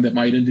waistline that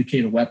might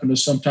indicate a weapon of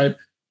some type.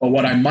 But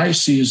what I might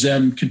see is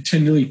them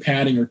continually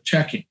padding or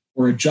checking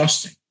or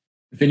adjusting.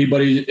 If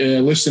anybody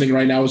listening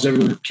right now has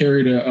ever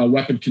carried a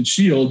weapon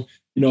concealed,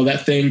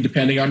 that thing,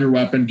 depending on your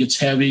weapon, gets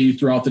heavy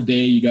throughout the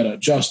day. You got to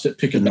adjust it,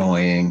 pick it up.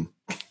 Annoying.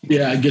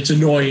 Yeah, it gets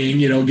annoying,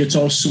 gets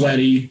all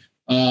sweaty.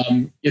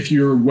 If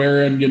you're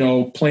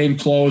wearing, plain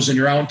clothes and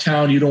you're out in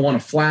town, you don't want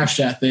to flash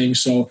that thing.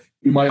 So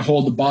you might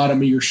hold the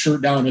bottom of your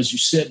shirt down as you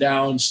sit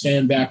down,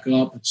 stand back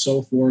up, and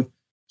so forth.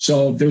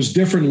 So there's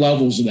different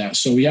levels of that.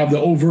 So we have the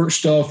overt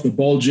stuff, the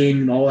bulging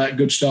and all that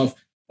good stuff,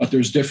 but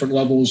there's different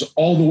levels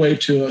all the way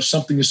to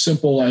something as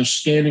simple as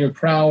scanning a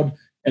crowd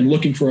and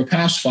looking for a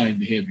pacifying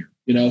behavior.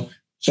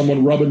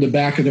 Someone rubbing the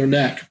back of their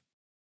neck,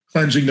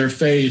 cleansing their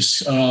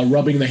face,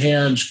 rubbing the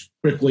hands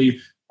quickly,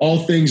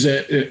 all things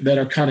that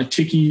are kind of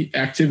ticky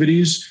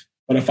activities.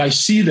 But if I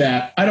see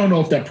that, I don't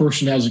know if that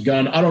person has a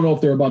gun. I don't know if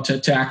they're about to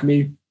attack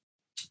me,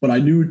 but I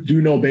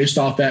do know based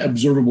off that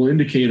observable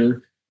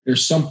indicator,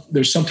 there's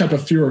some type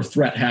of fear or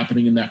threat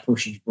happening in that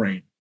person's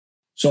brain.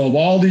 So of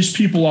all these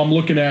people I'm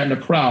looking at in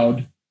a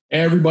crowd,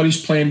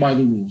 everybody's playing by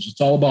the rules.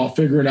 It's all about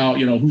figuring out,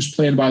 who's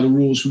playing by the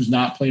rules, who's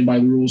not playing by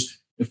the rules.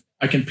 If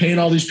I can paint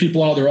all these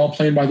people out, they're all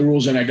playing by the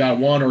rules, and I got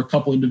one or a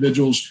couple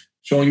individuals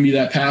showing me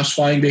that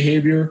pacifying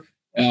behavior,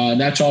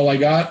 and that's all I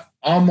got,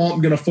 I'm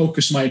going to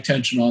focus my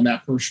attention on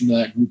that person,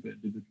 that group of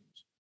individuals.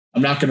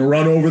 I'm not going to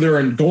run over there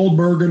and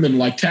Goldberg them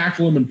and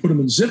tackle them and put them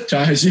in zip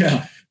ties.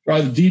 Yeah.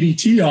 Try the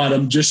DDT on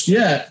them just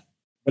yet.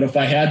 But if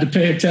I had to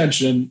pay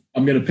attention,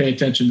 I'm going to pay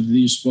attention to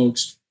these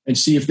folks and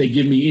see if they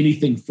give me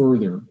anything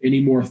further,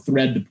 any more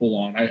thread to pull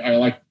on. I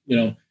like,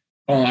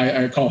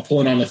 I call it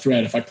pulling on the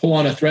thread. If I pull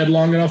on a thread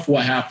long enough,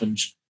 what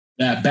happens?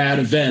 That bad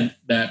event,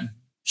 that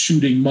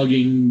shooting,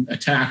 mugging,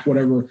 attack,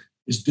 whatever,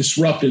 is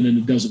disrupted and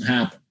it doesn't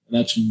happen. And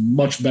that's a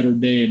much better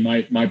day in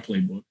my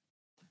playbook.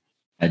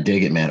 I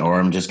dig it, man. Or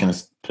I'm just going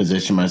to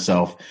position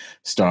myself,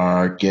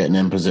 start getting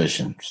in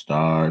position.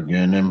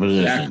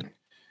 Exactly.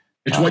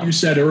 It's what you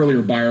said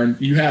earlier, Byron.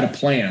 You had a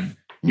plan.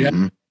 You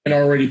had it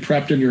already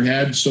prepped in your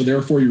head, so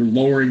therefore you're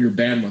lowering your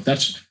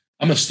bandwidth.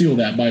 I'm going to steal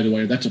that, by the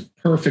way. That's a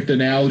perfect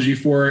analogy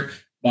for it.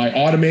 By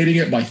automating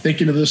it, by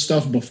thinking of this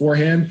stuff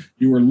beforehand,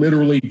 you are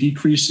literally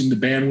decreasing the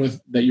bandwidth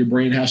that your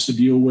brain has to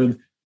deal with.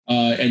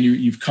 and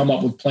you've come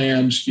up with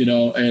plans,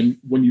 and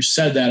when you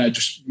said that, I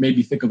just made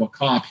me think of a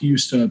cop. He'd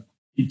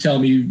tell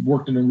me he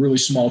worked in a really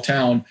small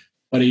town,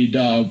 but he'd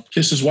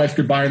kiss his wife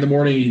goodbye in the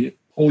morning,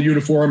 whole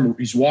uniform.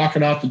 He's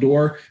walking out the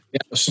door. They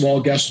have a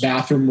small guest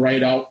bathroom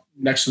right out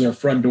next to their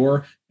front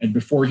door. And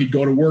before he'd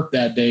go to work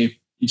that day,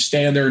 he'd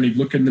stand there and he'd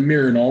look in the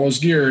mirror and all his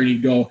gear, and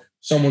he'd go,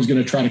 someone's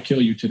going to try to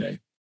kill you today.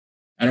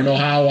 I don't know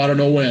how, I don't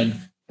know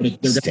when,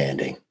 but they're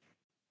standing.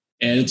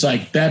 And it's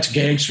like, that's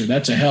gangster.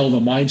 That's a hell of a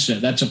mindset.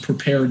 That's a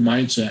prepared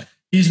mindset.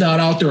 He's not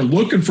out there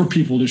looking for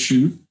people to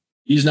shoot.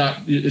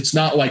 It's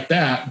not like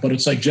that, but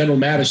it's like General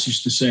Mattis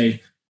used to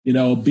say,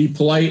 be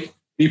polite,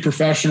 be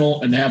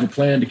professional, and have a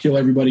plan to kill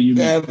everybody you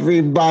meet.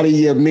 Everybody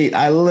you meet.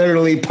 I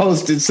literally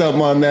posted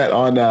something on that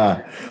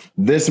on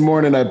this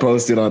morning. I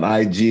posted on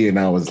IG and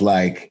I was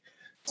like,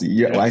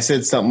 I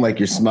said something like,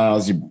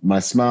 my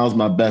smile's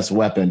my best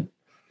weapon.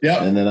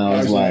 Yeah. And then I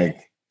was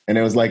like, and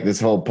it was like this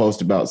whole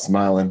post about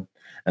smiling.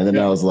 And then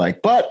I was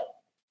like, but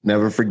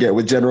never forget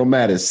what General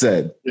Mattis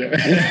said.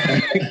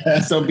 Yeah.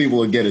 Some people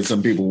will get it.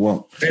 Some people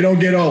won't. They don't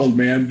get old,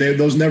 man.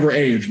 Those never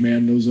age,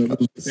 man. Those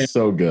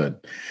so good.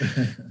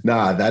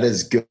 Nah, that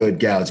is good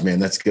gouge, man.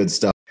 That's good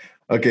stuff.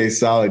 Okay,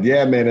 solid.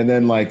 Yeah, man. And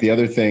then like the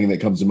other thing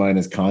that comes to mind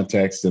is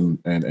context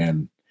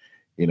and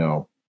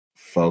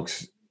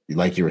folks,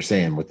 like you were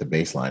saying with the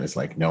baseline, it's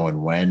like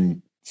knowing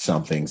when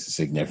something's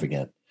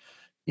significant,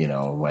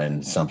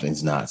 when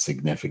something's not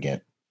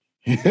significant.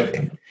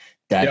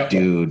 That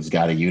dude's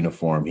got a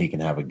uniform. He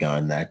can have a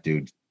gun. That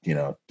dude,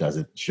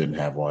 shouldn't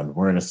have one.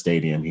 We're in a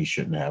stadium. He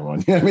shouldn't have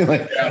one. You know what I mean?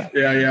 Like,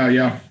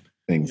 yeah.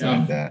 Things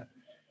like that.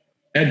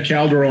 Ed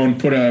Calderon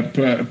put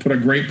a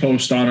great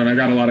post on it. I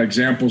got a lot of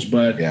examples,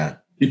 but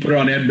he put it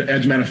on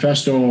Ed's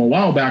manifesto a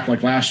while back,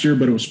 like last year,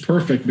 but it was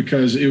perfect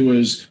because it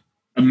was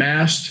a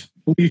masked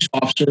police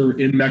officer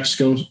in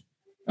Mexico.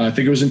 I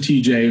think it was in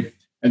TJ,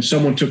 and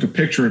someone took a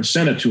picture and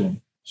sent it to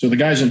him. So the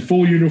guy's in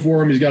full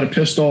uniform. He's got a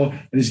pistol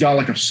and he's got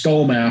like a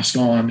skull mask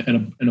on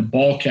and a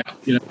ball cap.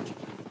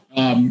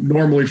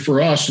 Normally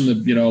for us in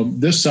the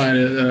this side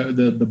of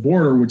the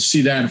border would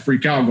see that and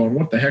freak out, going,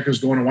 "What the heck is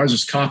going on? Why does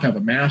this cop have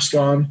a mask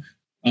on?"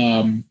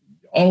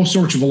 All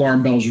sorts of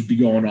alarm bells would be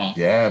going off.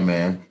 Yeah,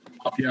 man.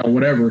 Yeah,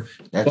 whatever.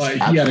 That's but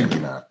he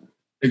had not.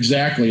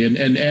 Exactly.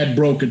 And Ed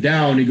broke it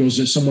down. He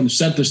goes, "Someone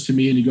sent this to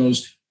me," and he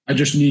goes, "I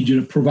just need you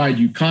to provide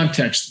you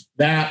context.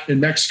 That in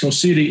Mexico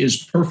City is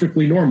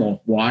perfectly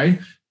normal. Why?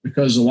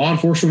 Because the law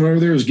enforcement over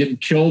there is getting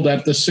killed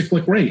at the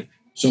cyclic rate.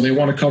 So they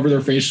want to cover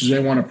their faces.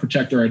 They want to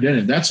protect their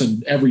identity. That's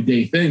an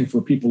everyday thing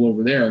for people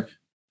over there.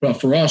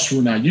 But for us,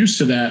 we're not used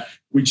to that.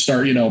 We'd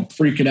start,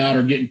 freaking out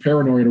or getting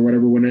paranoid or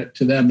whatever when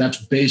to them,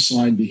 that's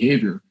baseline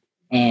behavior.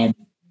 A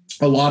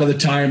lot of the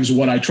times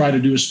what I try to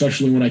do,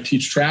 especially when I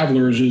teach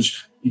travelers,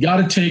 is you got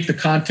to take the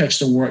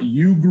context of what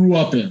you grew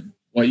up in,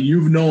 what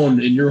you've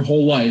known in your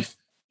whole life.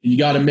 You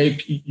got to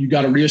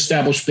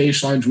reestablish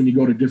baselines when you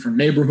go to different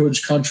neighborhoods,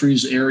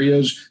 countries,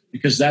 areas,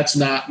 because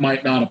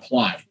might not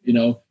apply.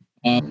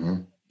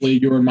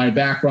 You're in my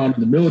background in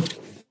the military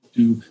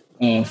to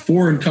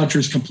foreign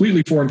countries,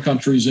 completely foreign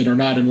countries that are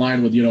not in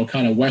line with,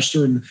 kind of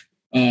Western,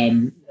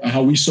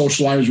 how we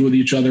socialize with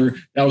each other.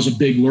 That was a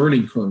big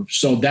learning curve.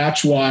 So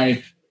that's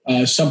why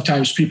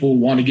sometimes people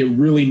want to get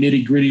really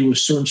nitty gritty with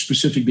certain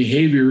specific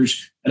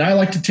behaviors. And I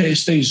like to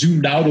stay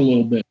zoomed out a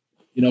little bit,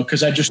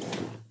 because I just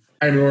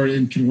or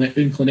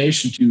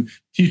inclination to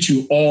teach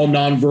you all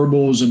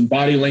nonverbals and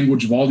body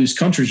language of all these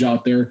countries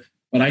out there.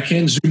 But I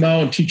can zoom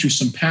out and teach you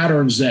some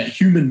patterns that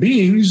human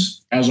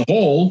beings as a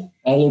whole,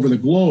 all over the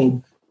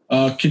globe,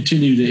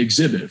 continue to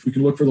exhibit. If we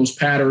can look for those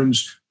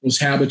patterns, those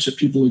habits that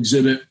people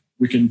exhibit,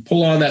 we can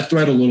pull on that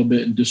thread a little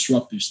bit and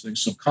disrupt these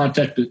things. So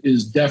context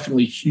is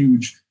definitely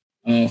huge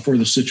for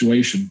the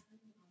situation.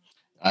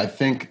 I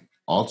think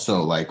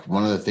also, like,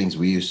 one of the things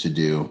we used to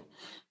do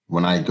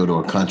when I go to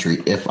a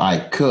country, if I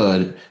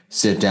could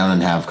sit down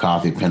and have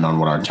coffee, depending on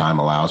what our time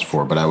allows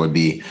for, but I would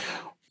be,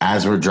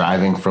 as we're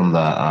driving from the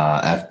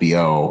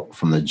FBO,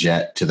 from the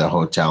jet to the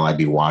hotel, I'd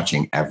be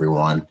watching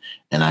everyone,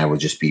 and I would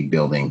just be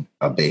building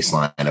a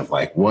baseline of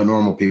like what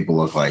normal people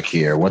look like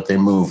here, what they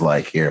move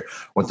like here,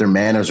 what their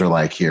manners are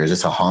like here. Is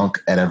this a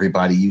honk at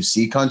everybody you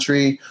see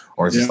country,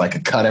 or is this like a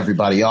cut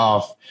everybody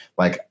off?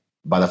 Like,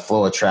 by the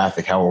flow of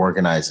traffic, how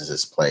organized is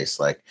this place?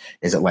 Like,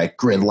 is it like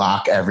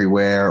gridlock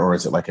everywhere, or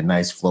is it like a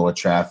nice flow of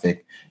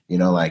traffic?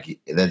 Like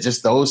that,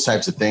 just those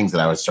types of things that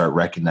I would start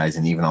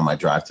recognizing even on my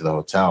drive to the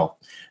hotel.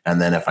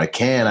 And then if I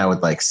can, I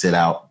would like sit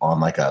out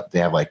on they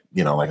have like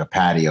a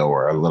patio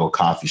or a little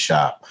coffee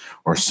shop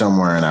or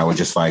somewhere. And I would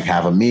just like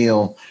have a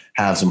meal,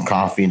 have some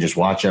coffee, and just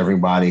watch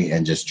everybody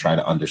and just try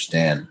to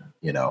understand,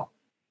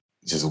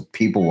 just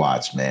people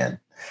watch, man.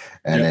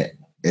 And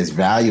it's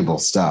valuable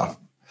stuff.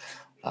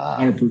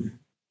 100%.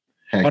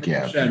 Heck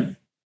yeah.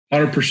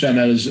 100%.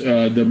 That is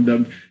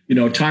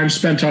the time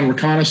spent on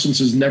reconnaissance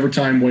is never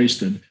time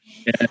wasted.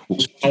 And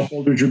those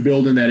folders you're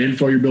building, that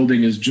info you're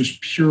building is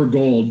just pure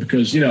gold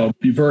because,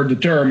 you've heard the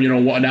term,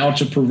 an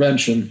ounce of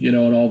prevention,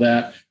 and all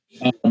that.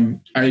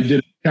 I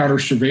did a counter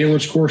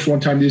surveillance course one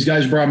time. These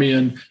guys brought me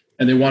in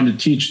and they wanted to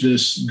teach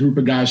this group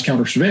of guys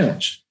counter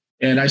surveillance.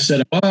 And I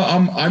said,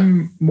 well,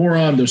 I'm more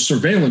on the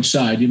surveillance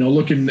side,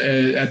 looking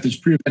at these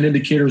pre-event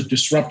indicators,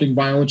 disrupting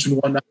violence and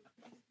whatnot.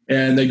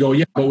 And they go,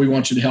 yeah, but we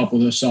want you to help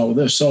with this, all with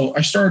this. So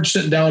I started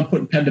sitting down,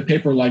 putting pen to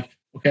paper, like,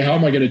 okay, how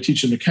am I going to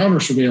teach them to counter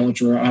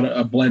surveillance or how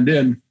to blend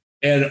in?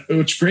 And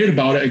what's great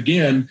about it,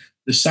 again,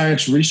 the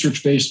science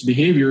research-based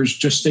behaviors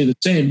just stay the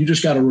same. You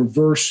just got to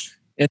reverse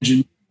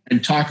engineer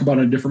and talk about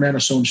it in a different manner.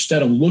 So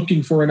instead of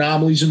looking for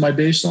anomalies in my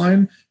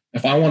baseline,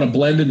 if I want to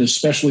blend in,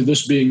 especially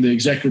this being the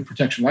Executive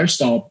Protection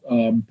Lifestyle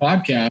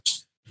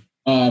podcast,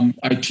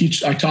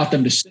 I taught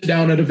them to sit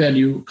down at a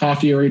venue,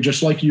 coffee area,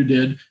 just like you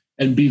did,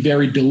 and be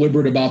very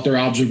deliberate about their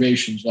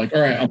observations. Like, all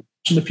right, I'm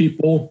watching the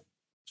people.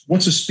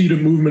 What's the speed of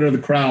movement of the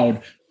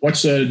crowd?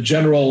 What's the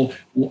general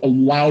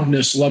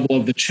loudness level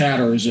of the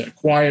chatter? Is it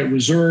quiet,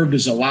 reserved?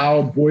 Is it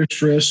loud,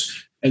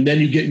 boisterous? And then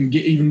you get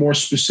even more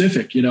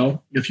specific.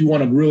 If you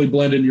want to really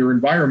blend in your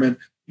environment,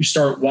 you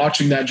start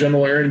watching that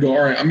general area and go,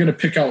 all right, I'm going to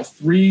pick out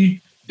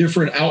 3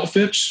 different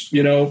outfits,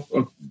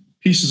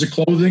 pieces of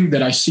clothing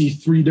that I see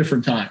 3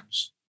 different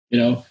times.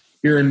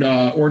 Here in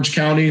Orange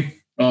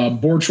County,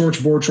 board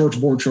shorts,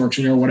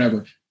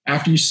 whatever.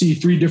 After you see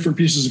 3 different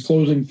pieces of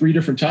clothing 3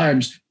 different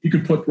times, you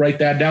could write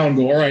that down and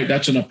go, all right,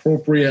 that's an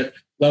appropriate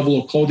level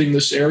of clothing in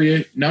this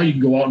area. Now you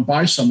can go out and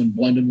buy some and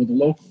blend in with the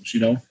locals,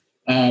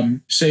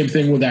 Same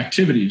thing with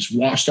activities.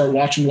 Start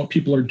watching what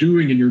people are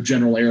doing in your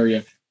general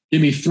area.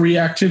 Give me 3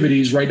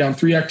 activities, write down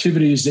 3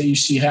 activities that you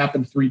see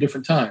happen 3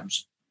 different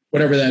times,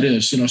 whatever that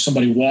is.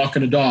 Somebody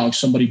walking a dog,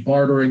 somebody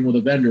bartering with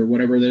a vendor,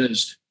 whatever that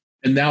is.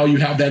 And now you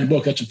have that in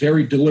book. That's a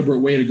very deliberate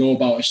way to go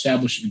about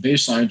establishing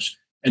baselines.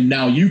 And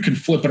now you can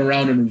flip it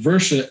around and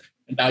reverse it.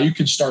 And now you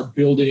can start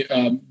building,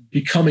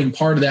 becoming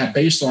part of that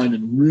baseline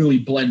and really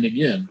blending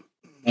in.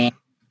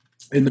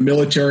 In the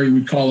military,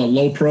 we call it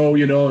low pro,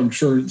 I'm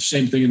sure the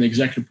same thing in the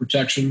executive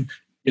protection.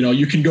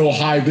 You can go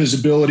high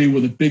visibility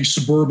with a big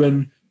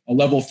Suburban, a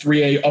level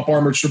 3A up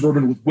armored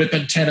Suburban with whip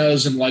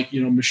antennas and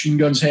machine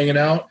guns hanging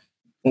out.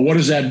 But what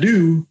does that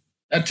do?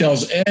 That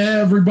tells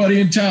everybody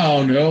in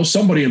town,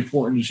 somebody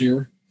important is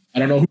here. I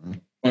don't know who,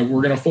 but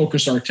we're going to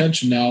focus our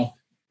attention now.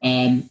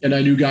 And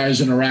I knew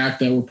guys in Iraq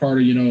that were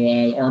part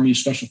of, Army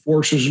Special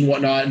Forces and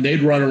whatnot, and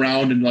they'd run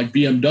around in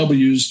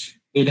BMWs.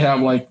 They'd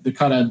have the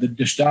kind of the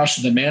dishdash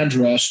of the man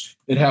dress.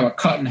 They'd have it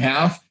cut in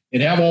half.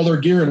 They'd have all their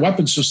gear and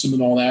weapon system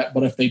and all that.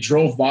 But if they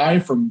drove by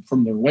from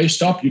their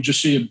waist up, you'd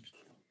just see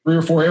 3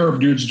 or 4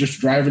 Arab dudes just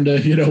driving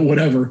to,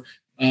 whatever.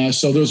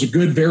 So those are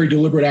good, very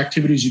deliberate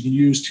activities you can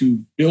use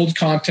to build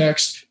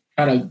context,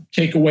 kind of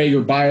take away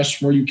your bias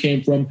from where you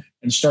came from,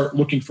 and start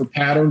looking for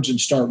patterns and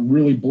start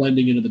really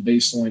blending into the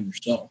baseline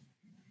yourself.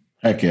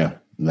 Heck yeah.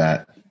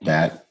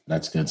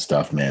 That's good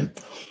stuff, man.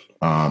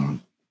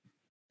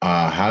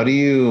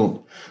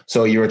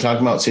 So you were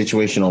talking about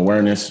situational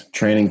awareness,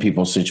 training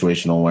people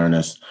situational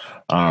awareness.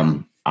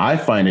 I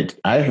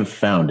have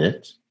found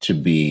it to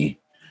be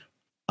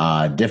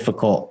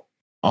difficult,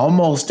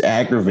 almost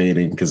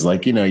aggravating, because I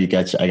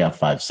got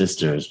 5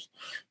 sisters.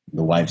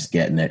 The wife's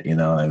getting it,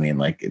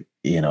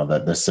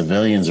 the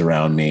civilians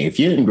around me. If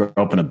you didn't grow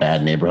up in a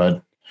bad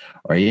neighborhood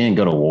or you didn't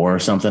go to war or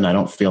something, I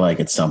don't feel like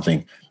it's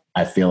something.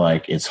 I feel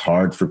like it's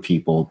hard for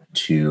people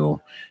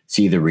to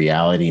see the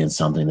reality in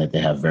something that they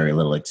have very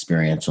little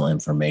experiential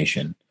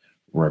information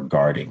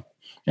regarding.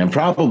 And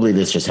probably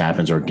this just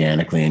happens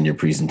organically in your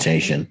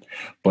presentation,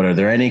 but are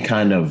there any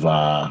kind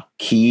of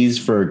keys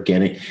for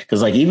getting,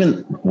 because even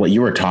what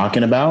you were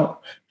talking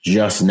about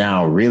just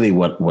now, really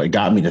what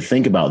got me to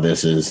think about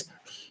this is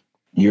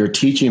you're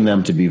teaching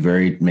them to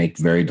make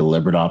very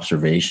deliberate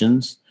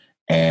observations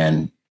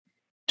and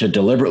to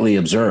deliberately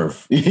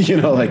observe,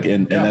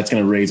 and that's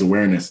going to raise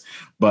awareness.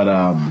 But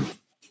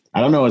I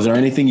don't know, is there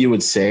anything you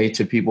would say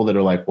to people that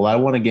are like, well, I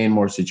want to gain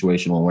more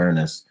situational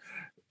awareness?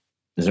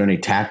 Is there any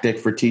tactic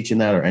for teaching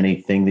that or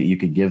anything that you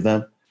could give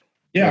them?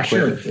 Yeah,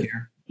 sure.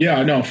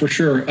 Yeah, no, for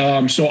sure.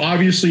 So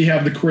obviously you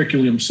have the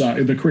curriculum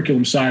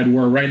side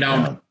where right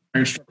now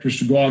instructors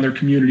to go out in their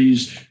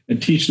communities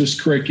and teach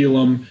this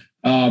curriculum.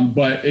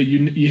 But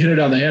you hit it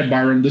on the head,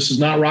 Byron. This is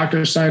not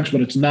rocket science,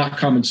 but it's not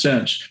common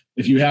sense.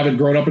 If you haven't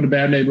grown up in a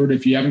bad neighborhood,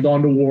 if you haven't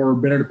gone to war,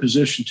 been in a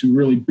position to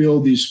really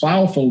build these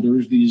file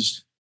folders,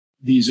 these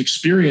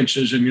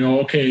experiences, and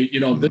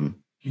this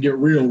can get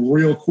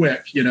real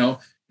quick.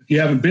 If you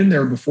haven't been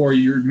there before,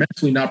 you're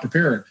mentally not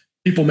prepared.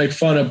 People make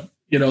fun of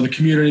the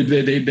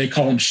community. They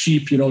call them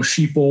sheep,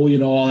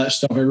 sheeple, all that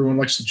stuff. Everyone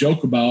likes to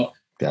joke about.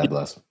 God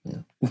bless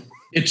them. Yeah.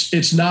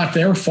 It's not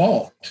their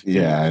fault.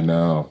 Yeah, I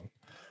know.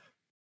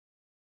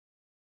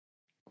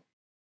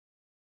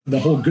 The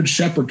whole good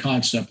shepherd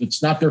concept.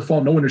 It's not their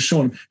fault. No one is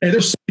showing them. Hey,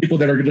 there's some people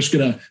that are just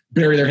going to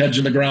bury their heads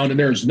in the ground, and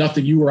there's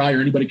nothing you or I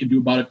or anybody can do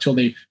about it until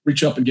they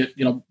reach up and get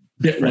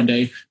bit one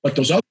day. But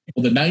those other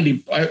people, the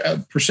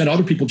 90%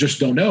 other people just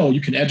don't know.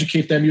 You can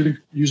educate them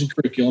using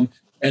curriculum.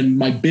 And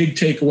my big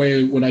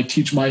takeaway when I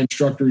teach my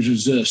instructors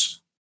is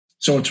this.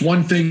 So it's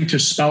one thing to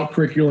spout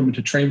curriculum and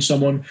to train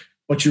someone,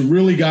 but you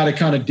really got to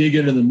kind of dig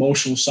into the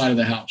emotional side of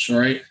the house. All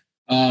right.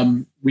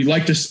 We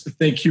like to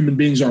think human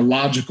beings are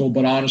logical,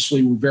 but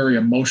honestly, we're very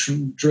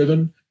emotion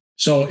driven.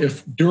 So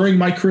if during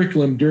my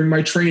curriculum, during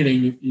my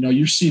training,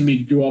 you've seen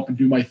me go up and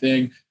do my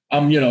thing.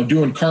 I'm,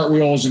 doing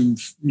cartwheels and,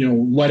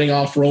 letting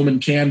off Roman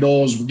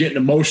candles. We're getting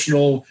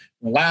emotional.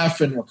 We're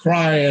laughing. We're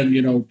crying.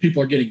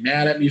 People are getting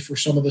mad at me for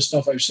some of the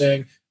stuff I'm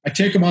saying. I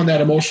take them on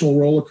that emotional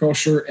roller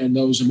coaster, and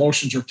those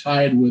emotions are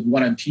tied with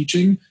what I'm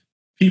teaching.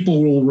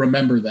 People will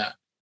remember that.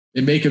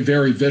 They make it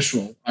very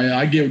visceral.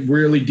 I get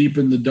really deep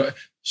in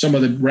some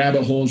of the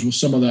rabbit holes with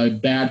some of the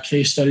bad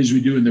case studies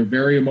we do, and they're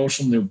very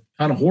emotional. They're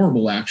kind of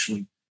horrible,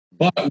 actually.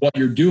 But what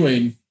you're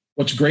doing,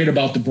 what's great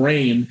about the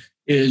brain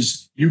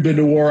is you've been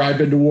to war, I've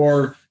been to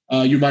war.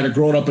 You might have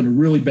grown up in a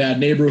really bad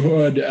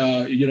neighborhood.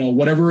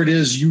 Whatever it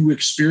is you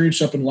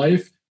experience up in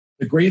life,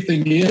 the great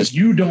thing is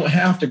you don't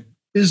have to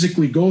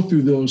physically go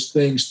through those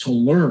things to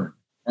learn,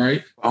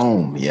 right?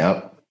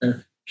 Yep.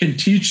 Can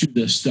teach you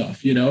this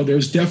stuff.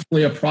 There's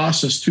definitely a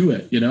process to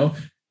it.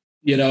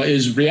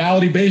 Is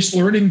reality-based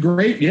learning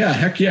great? Yeah,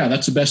 heck yeah,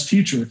 that's the best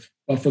teacher.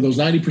 But for those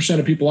 90%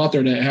 of people out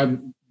there that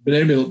haven't been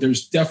able,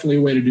 there's definitely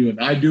a way to do it.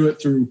 And I do it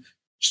through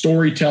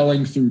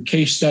storytelling, through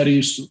case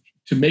studies,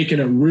 to making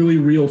it really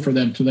real for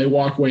them till they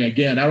walk away.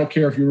 Again, I don't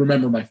care if you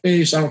remember my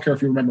face, I don't care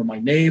if you remember my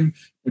name,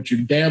 but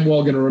you're damn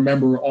well going to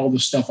remember all the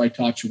stuff I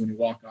taught you when you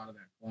walk out of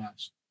that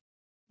class.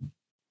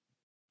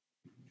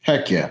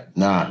 Heck yeah.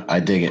 Nah, I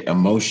dig it.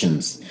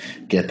 Emotions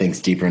get things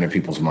deeper into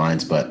people's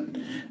minds, but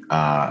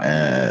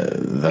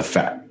the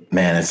fact,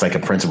 man, it's like a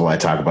principle I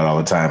talk about all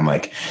the time.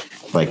 Like,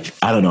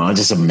 I don't know, I'm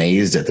just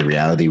amazed at the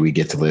reality we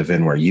get to live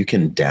in where you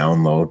can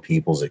download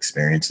people's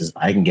experiences.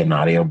 I can get an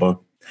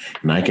audiobook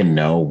and I can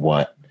know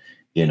what,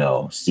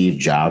 Steve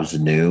Jobs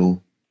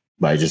knew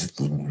by just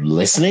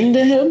listening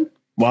to him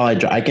while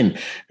I can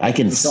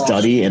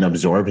study and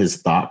absorb his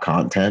thought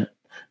content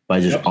by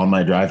just on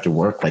my drive to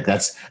work.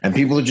 And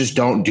people just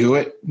don't do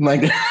it.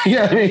 Like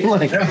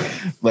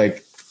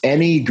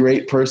any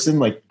great person,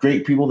 like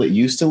great people that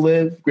used to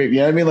live great.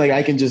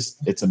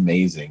 It's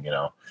amazing,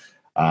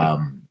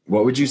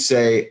 what would you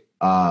say?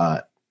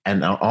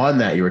 And on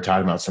that, you were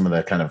talking about some of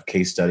the kind of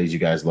case studies you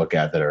guys look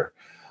at that are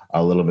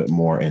a little bit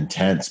more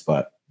intense,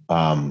 but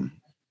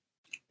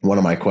one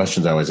of my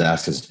questions I always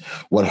ask is,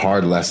 what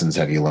hard lessons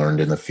have you learned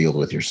in the field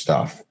with your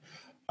stuff?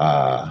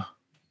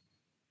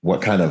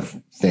 What kind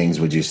of things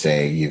would you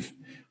say do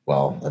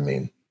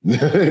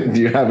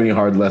you have any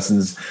hard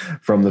lessons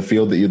from the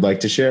field that you'd like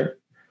to share?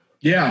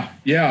 Yeah.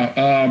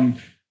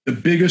 The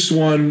biggest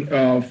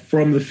one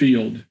from the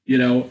field,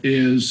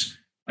 is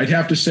I'd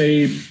have to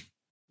say,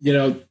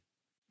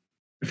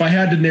 if I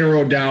had to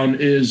narrow it down,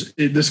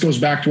 this goes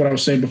back to what I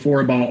was saying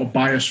before about a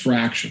bias for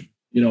action,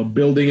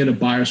 building in a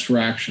bias for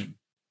action.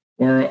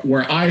 Or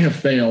where I have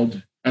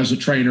failed as a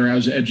trainer,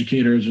 as an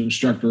educator, as an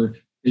instructor,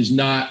 is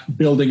not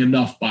building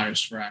enough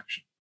bias for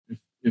action.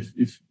 If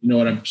you know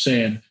what I'm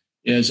saying,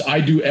 is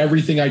I do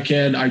everything I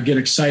can. I get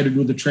excited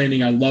with the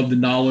training. I love the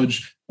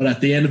knowledge. But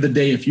at the end of the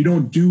day, if you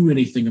don't do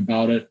anything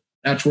about it,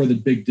 that's where the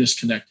big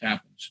disconnect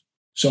happens.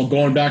 So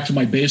going back to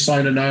my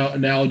baseline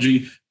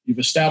analogy, you've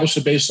established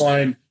a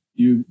baseline,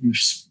 you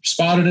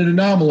spotted an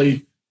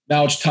anomaly.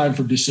 Now it's time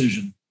for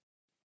decision.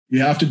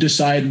 You have to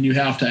decide and you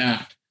have to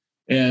act.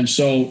 And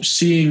so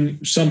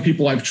seeing some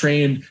people I've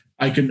trained,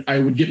 I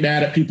would get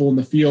mad at people in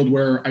the field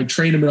where I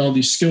train them in all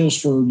these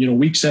skills for,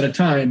 weeks at a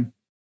time.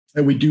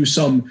 And we do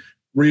some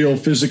real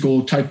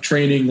physical type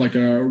training, like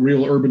a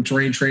real urban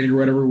terrain training or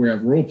whatever. We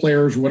have role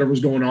players or whatever's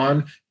going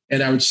on.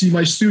 And I would see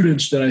my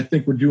students that I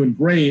think were doing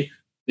great.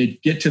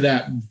 They'd get to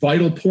that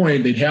vital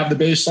point. They'd have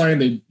the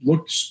baseline.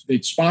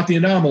 They'd spot the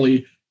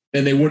anomaly,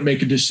 and they wouldn't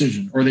make a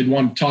decision, or they'd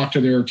want to talk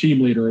to their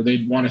team leader, or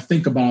they'd want to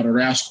think about it or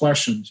ask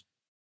questions.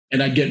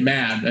 And I'd get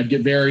mad. I'd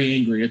get very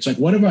angry. It's like,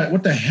 what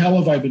the hell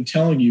have I been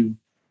telling you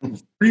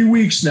 3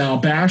 weeks now,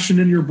 bashing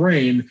in your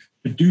brain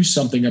to do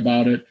something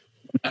about it?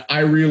 I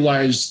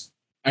realized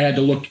I had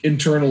to look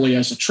internally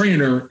as a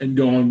trainer and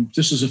go,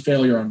 this is a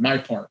failure on my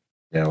part.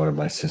 Yeah, what if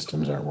my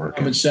systems aren't working?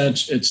 Common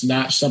sense, it's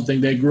not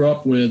something they grew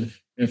up with.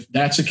 If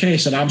that's the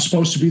case, and I'm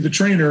supposed to be the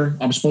trainer,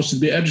 I'm supposed to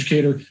be the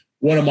educator,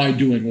 what am I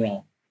doing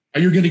wrong? Are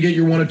you going to get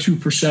your 1 or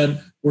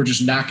 2%? We're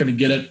just not going to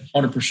get it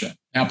 100%.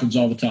 Happens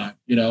all the time,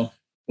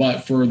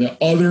 But for the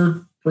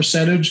other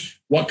percentage,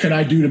 what can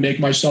I do to make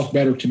myself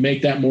better, to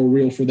make that more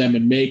real for them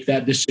and make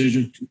that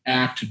decision to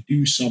act, to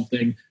do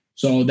something?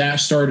 So that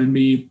started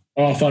me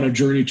off on a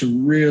journey to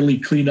really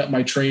clean up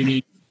my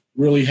training,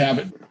 really have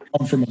it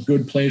come from a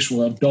good place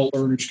where adult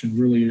learners can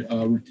really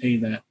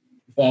retain that.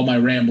 If all my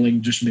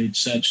rambling just made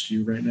sense to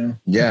you right now.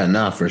 Yeah,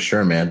 no, for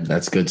sure, man.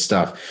 That's good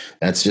stuff.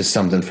 That's just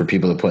something for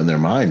people to put in their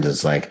mind.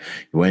 It's like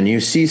when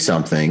you see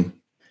something,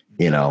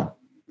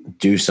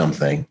 do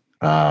something,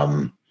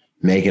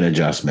 make an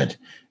adjustment,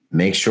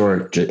 make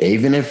sure,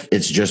 even if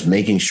it's just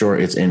making sure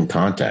it's in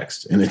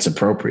context and it's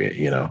appropriate,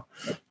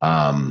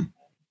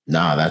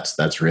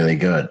 that's really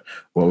good.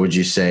 What would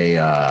you say?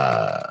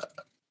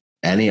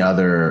 Any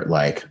other,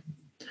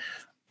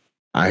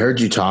 I heard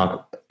you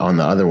talk on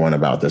the other one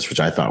about this, which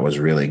I thought was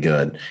really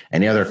good.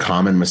 Any other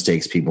common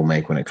mistakes people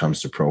make when it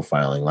comes to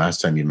profiling? Last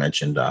time you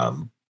mentioned,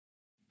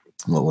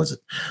 what was it?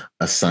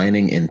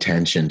 Assigning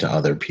intention to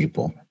other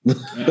people.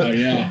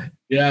 Yeah.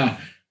 Yeah.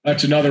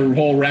 That's another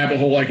whole rabbit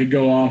hole I could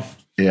go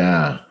off.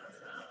 Yeah.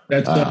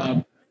 That's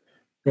go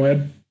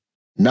ahead.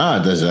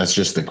 No, that's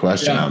just the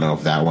question. Yeah. I don't know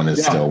if that one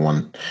is still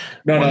one.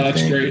 No,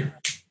 that's great.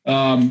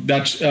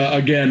 That's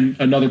again,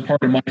 another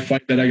part of my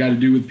fight that I got to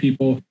do with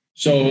people.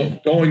 So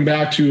going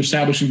back to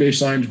establishing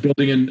baselines,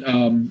 building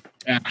in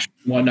action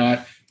and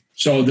whatnot.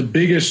 So the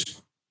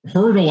biggest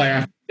hurdle I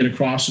have to get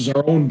across is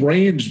our own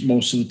brains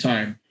most of the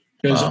time.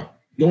 Because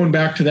going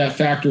back to that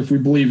factor, if we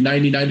believe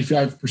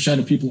 95%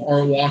 of people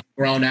aren't walking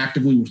around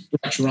actively with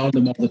threats around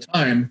them all the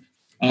time,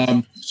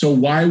 so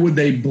why would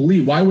they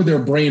believe? Why would their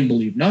brain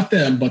believe? Not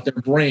them, but their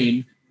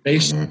brain,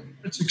 based on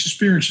its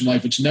experience in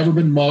life. It's never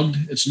been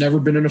mugged. It's never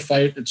been in a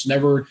fight. It's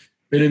never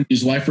been in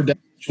these life or death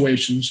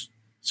situations.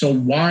 So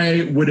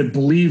why would it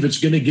believe it's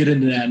going to get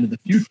into that into the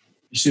future?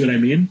 You see what I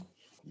mean?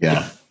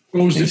 Yeah,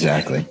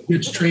 exactly.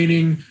 It's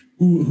training.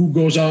 Who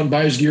goes out and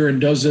buys gear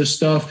and does this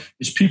stuff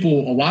is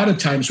people a lot of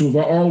times who have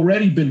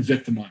already been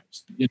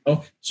victimized, you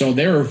know, so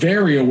they're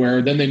very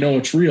aware, then they know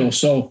it's real.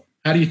 So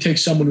how do you take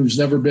someone who's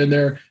never been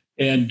there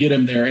and get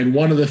them there? And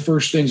one of the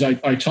first things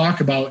I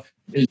talk about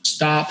is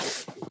stop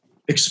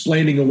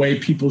explaining away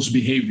people's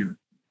behavior.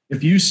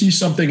 If you see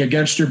something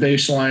against your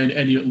baseline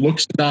and it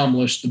looks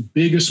anomalous, the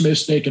biggest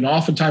mistake, and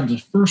oftentimes the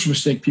first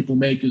mistake people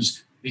make,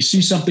 is they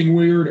see something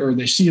weird or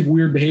they see a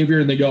weird behavior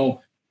and they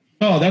go,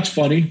 oh, that's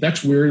funny.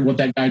 That's weird what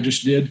that guy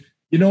just did.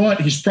 You know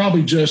what? He's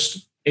probably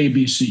just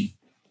ABC.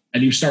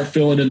 And you start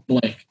filling in the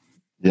blank.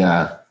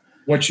 Yeah.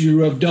 What you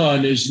have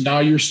done is now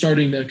you're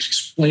starting to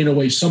explain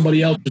away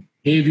somebody else's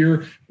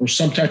behavior or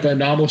some type of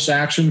anomalous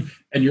action,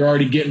 and you're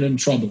already getting in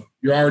trouble.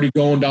 You're already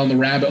going down the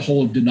rabbit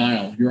hole of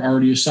denial. You're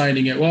already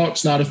assigning it, well,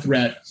 it's not a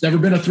threat. It's never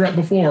been a threat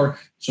before,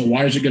 so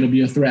why is it going to be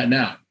a threat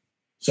now?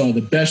 So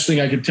the best thing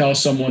I could tell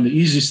someone, the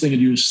easiest thing to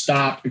do is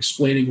stop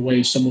explaining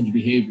away someone's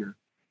behavior.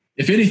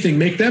 If anything,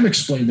 make them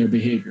explain their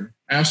behavior.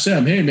 Ask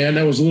them, hey, man,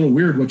 that was a little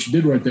weird what you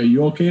did right there.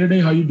 You okay today?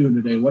 How you doing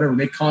today? Whatever.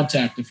 Make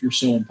contact if you're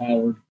so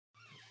empowered.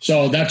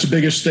 So that's the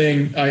biggest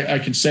thing I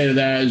can say to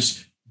that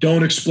is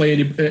don't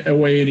explain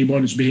away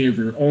anyone's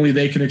behavior. Only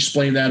they can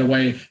explain that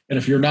away. And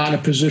if you're not in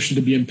a position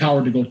to be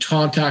empowered to go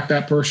contact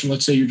that person,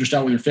 let's say you're just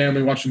out with your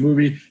family watching a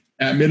movie,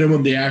 at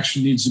minimum, the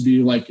action needs to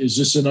be like, is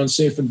this an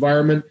unsafe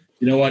environment?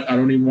 You know what? I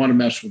don't even want to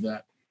mess with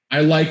that.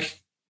 I like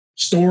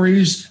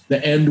stories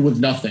that end with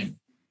nothing.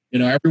 You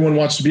know, everyone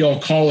wants to be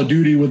all Call of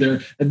Duty with their,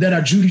 and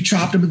then Judy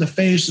chopped him in the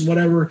face and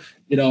whatever.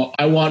 You know,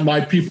 I want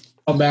my people to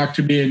come back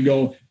to me and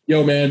go,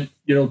 yo, man,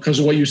 you know, because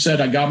of what you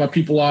said, I got my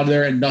people out of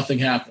there and nothing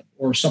happened.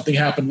 Or something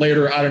happened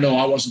later. I don't know.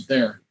 I wasn't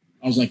there.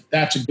 I was like,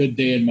 that's a good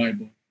day in my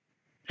book.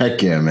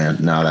 Heck yeah, man.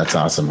 No, that's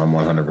awesome. I'm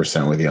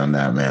 100% with you on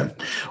that, man.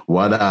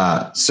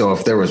 So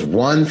if there's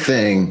one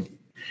thing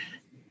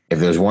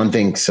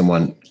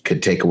someone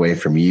could take away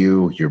from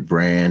you, your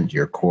brand,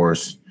 your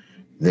course,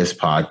 this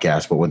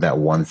podcast, what would that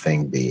one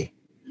thing be?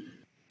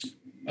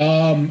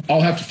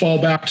 I'll have to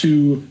fall back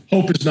to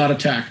hope is not a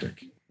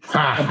tactic.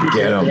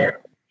 Get them.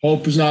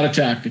 Hope is not a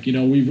tactic. You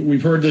know,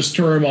 we've heard this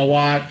term a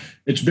lot.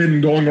 It's been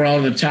going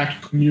around in the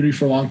tactical community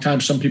for a long time.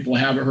 Some people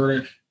haven't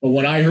heard it, but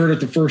when I heard it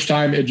the first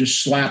time, it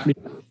just slapped me.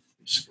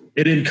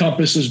 It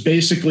encompasses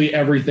basically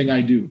everything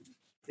I do.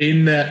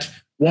 In that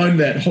one,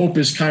 that hope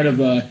is kind of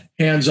a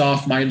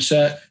hands-off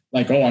mindset.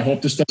 Like, oh, I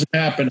hope this doesn't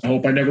happen. I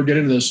hope I never get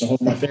into this. I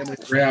hope my family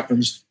never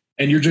happens.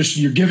 And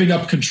you're giving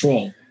up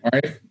control. All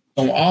right.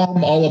 So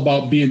I'm all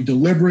about being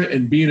deliberate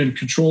and being in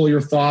control of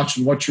your thoughts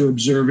and what you're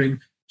observing.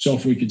 So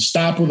if we can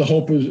stop with the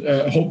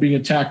hope being a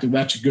tactic,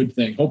 that's a good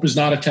thing. Hope is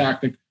not a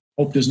tactic.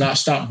 Hope does not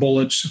stop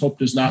bullets. Hope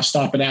does not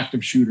stop an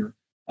active shooter.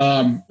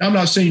 I'm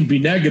not saying be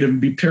negative and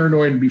be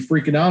paranoid and be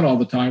freaking out all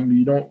the time.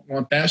 You don't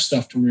want that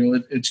stuff to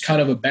reel. It's kind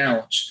of a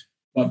balance.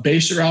 But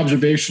base your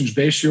observations,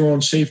 base your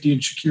own safety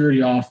and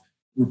security off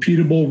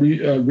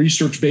repeatable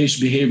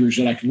research-based behaviors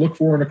that I can look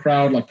for in a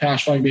crowd, like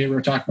pacifying behavior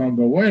I talk about, and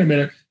go, wait a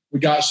minute, we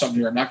got something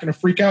here. I'm not going to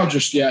freak out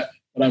just yet,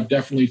 but I've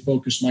definitely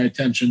focused my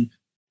attention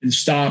and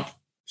stop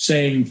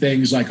saying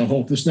things like, I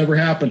hope this never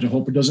happens. I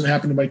hope it doesn't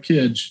happen to my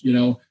kids. You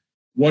know,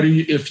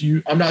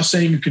 I'm not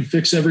saying you can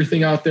fix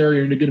everything out there.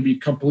 You're going to be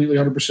completely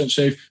 100%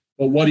 safe,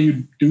 but what are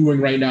you doing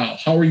right now?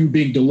 How are you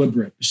being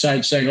deliberate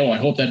besides saying, oh, I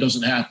hope that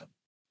doesn't happen?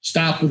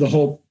 Stop with the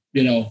hope,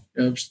 you know,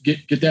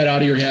 get that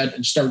out of your head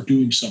and start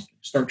doing something.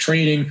 Start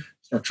training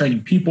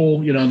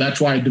people. You know, and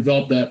that's why I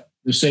developed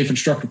the Safe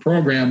Instructor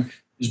program,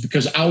 is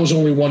because I was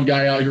only one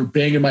guy out here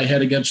banging my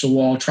head against the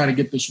wall, trying to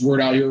get this word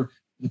out here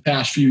for the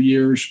past few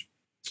years.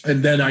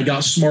 And then I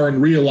got smart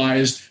and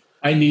realized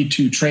I need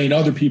to train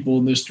other people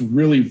in this to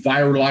really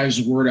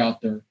viralize the word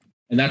out there.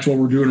 And that's what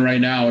we're doing right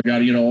now. I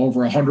got, you know,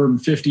 over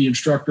 150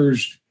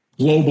 instructors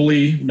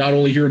globally, not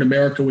only here in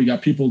America. We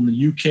got people in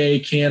the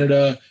UK,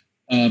 Canada,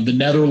 the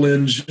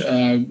Netherlands,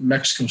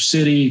 Mexico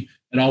City,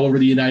 and all over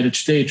the United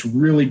States,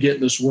 really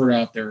getting this word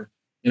out there.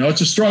 You know,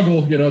 it's a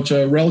struggle. You know, it's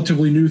a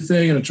relatively new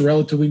thing and it's a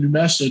relatively new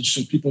message,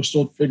 so people are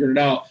still figuring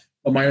it out.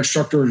 But my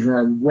instructors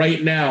are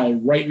right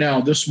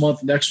now, this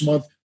month, next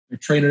month, they're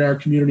training our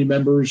community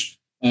members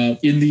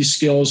in these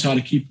skills, how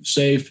to keep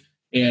safe.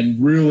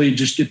 and really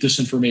just get this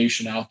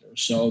information out there.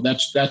 So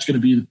that's going to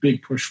be the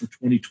big push for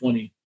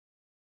 2020.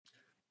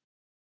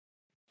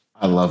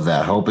 I love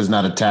that. Hope is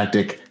not a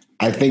tactic.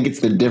 I think it's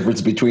the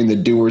difference between the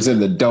doers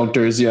and the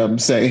don'ters. You know what I'm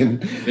saying?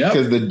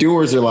 Because the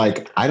doers are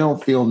like, I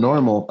don't feel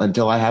normal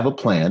until I have a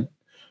plan.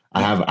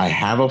 I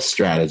have a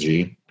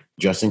strategy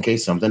just in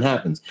case something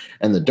happens.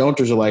 And the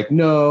don'ters are like,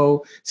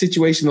 no,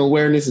 situational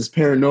awareness is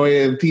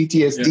paranoia and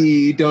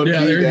PTSD. Yeah. Don't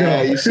do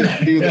that. You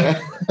shouldn't do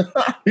that.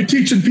 You're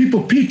teaching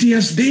people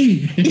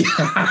PTSD.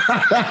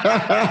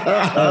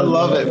 I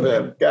love it,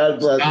 man. God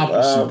bless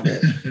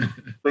you.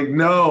 Like,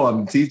 no,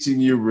 I'm teaching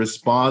you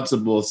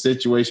responsible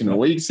situational.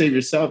 Well, you can save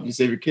yourself. You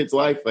save your kid's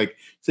life. Like,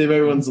 save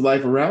everyone's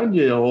life around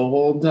you. A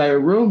whole entire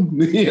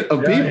room of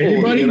people.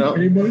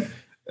 Anybody.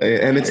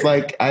 And it's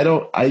like,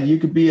 you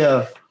could be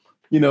a,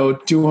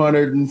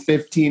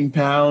 215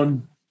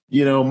 pound,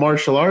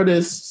 martial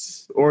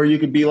artist, or you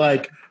could be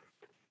like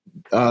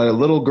a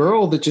little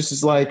girl that just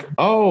is like,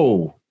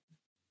 oh,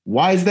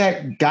 why is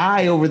that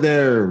guy over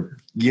there,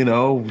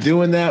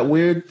 doing that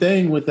weird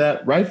thing with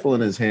that rifle in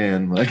his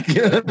hand? Like,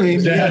 you know what I mean?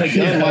 He had a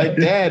gun like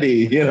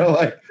daddy,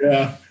 like,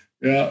 yeah.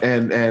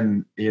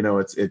 And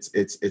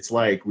it's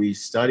like we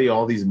study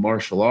all these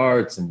martial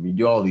arts and we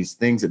do all these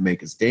things that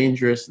make us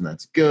dangerous, and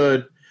that's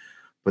good.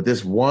 But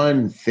this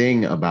one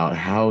thing about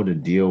how to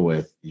deal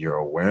with your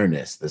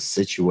awareness, the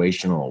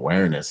situational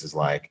awareness, is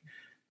like,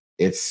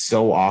 it's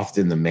so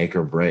often the make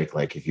or break.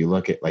 Like, if you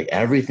look at like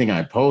everything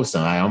I post,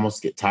 and I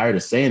almost get tired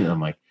of saying it,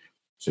 I'm like,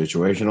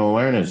 situational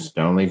awareness,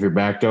 don't leave your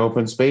back to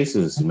open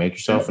spaces, make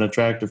yourself an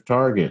attractive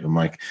target. I'm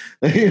like,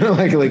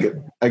 like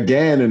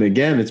again and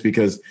again, it's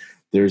because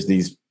there's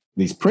these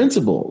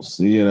principles,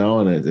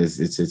 and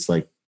it's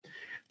like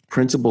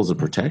principles of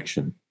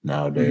protection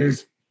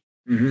nowadays.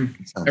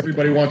 Mm-hmm.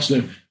 Everybody wants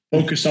to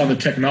focus on the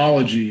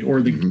technology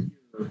or the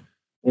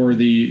or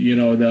the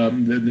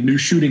the new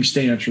shooting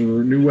stance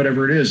or new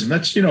whatever it is, and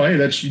that's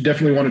that's, you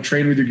definitely want to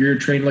train with your gear,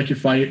 train like you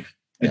fight,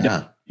 and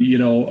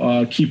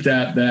keep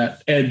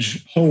that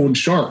edge honed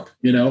sharp,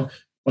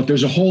 But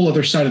there's a whole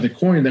other side of the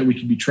coin that we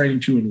can be training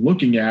to and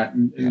looking at,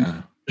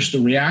 and just the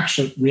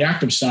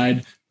reactive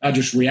side. Not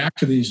just react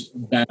to these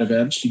bad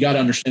events. You got to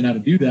understand how to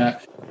do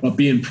that, but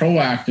being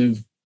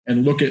proactive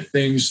and look at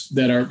things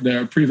that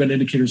are prevent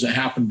indicators that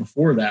happen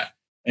before that.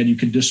 And you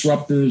can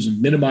disrupt those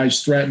and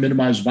minimize threat,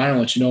 minimize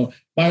violence.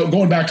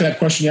 Going back to that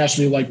question you asked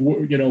me, like,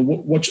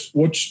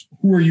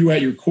 who are you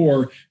at your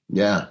core?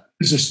 Yeah.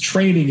 Is this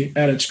training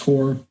at its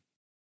core?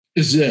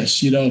 Is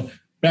this,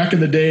 back in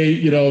the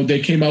day, they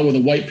came out with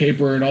a white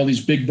paper and all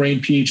these big brain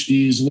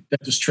PhDs looked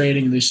at this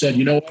training and they said,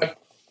 you know what?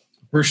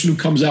 The person who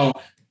comes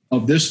out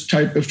of this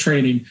type of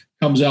training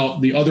comes out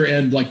the other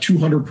end like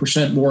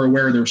 200% more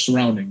aware of their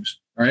surroundings.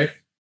 All right.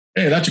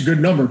 Hey, that's a good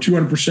number,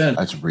 200%.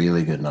 That's a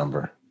really good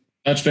number.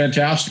 That's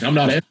fantastic. I'm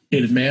not an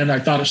educated man. I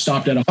thought it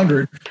stopped at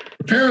 100.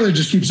 Apparently it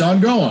just keeps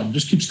on going,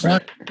 just keeps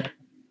climbing.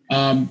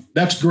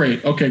 That's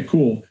great. Okay,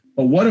 cool.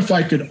 But what if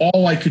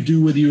all I could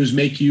do with you is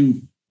make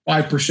you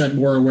 5%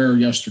 more aware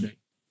yesterday,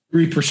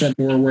 3%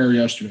 more aware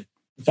yesterday?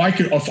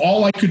 If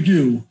all I could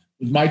do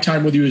with my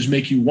time with you is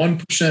make you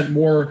 1%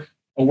 more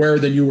aware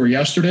than you were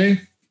yesterday,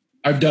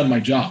 I've done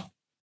my job.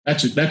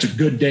 That's a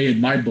good day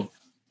in my book.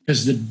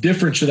 Because the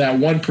difference that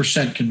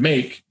 1% can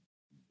make,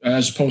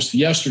 as opposed to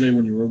yesterday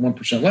when you were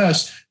 1%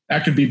 less,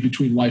 that could be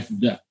between life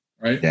and death,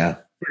 right? Yeah.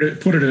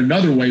 Put it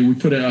another way, we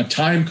put a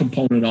time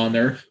component on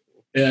there.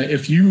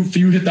 If you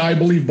hit the I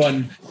believe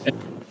button and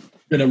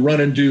you're going to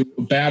run into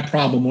a bad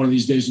problem one of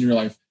these days in your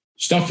life,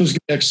 stuff is going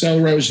to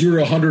accelerate 0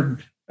 to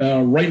 100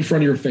 right in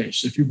front of your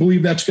face. If you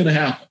believe that's going to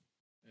happen,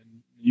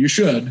 and you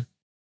should.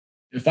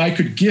 If I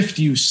could gift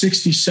you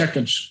 60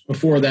 seconds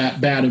before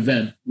that bad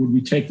event, would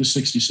we take the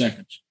 60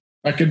 seconds?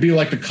 I could be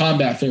like the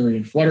combat theory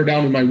and flutter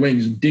down with my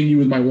wings and ding you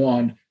with my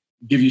wand,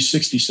 give you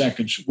 60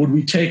 seconds. Would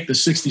we take the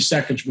 60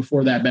 seconds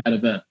before that bad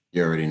event?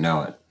 You already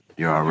know it.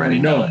 You already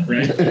know it,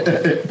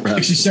 right?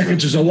 60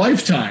 seconds is a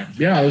lifetime.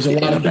 Yeah, there's a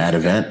lot of bad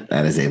event.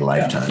 That is a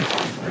lifetime.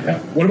 Yeah.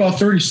 What about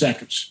 30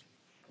 seconds?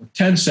 Or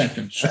 10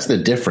 seconds? That's the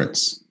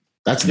difference.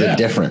 That's the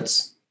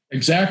difference.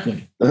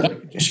 Exactly. If I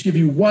could just give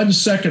you 1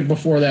 second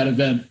before that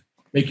event,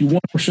 make you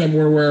 1%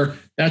 more aware.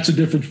 That's the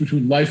difference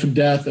between life and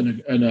death,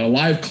 and a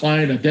live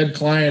client, a dead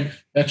client.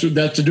 That's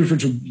the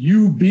difference of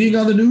you being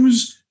on the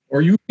news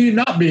or you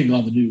not being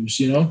on the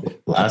news.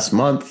 Last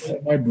month,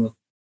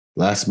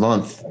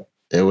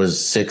 it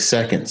was 6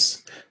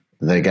 seconds.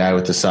 The guy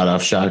with the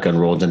sawed-off shotgun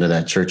rolled into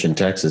that church in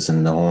Texas,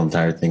 and the whole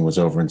entire thing was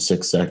over in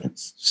 6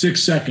 seconds.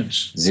 6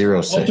 seconds.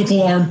 0 6.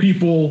 Multiple armed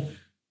people,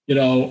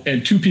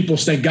 and 2 people.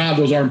 Thank God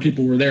those armed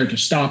people were there to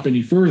stop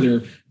any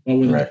further. But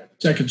within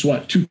seconds,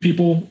 2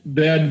 people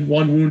dead,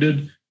 1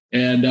 wounded,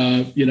 and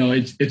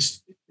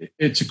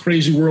it's a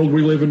crazy world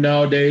we live in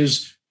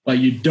nowadays. But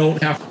you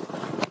don't have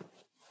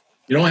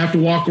to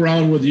walk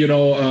around with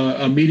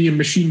a medium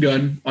machine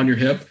gun on your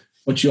hip,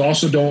 but you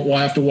also don't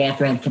have to walk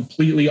around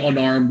completely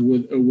unarmed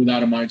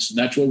without a mindset.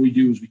 That's what we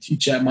do, is we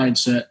teach that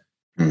mindset.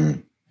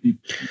 Mm-hmm.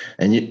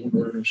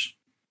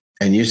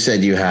 And you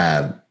said you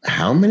have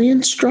how many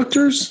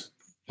instructors?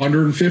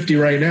 150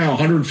 right now,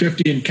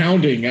 150 and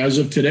counting as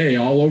of today,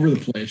 all over the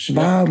place.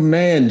 Oh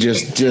man,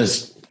 just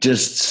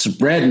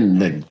spreading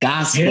the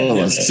gospel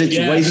of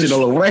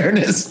situational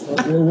awareness.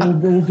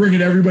 We're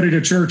bringing everybody to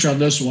church on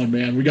this one,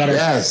 man. We got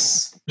our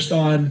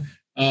on.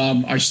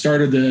 I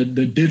started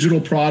the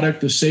digital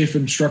product, the Safe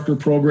Instructor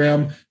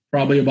Program,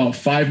 probably about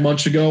 5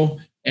 months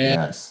ago,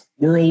 and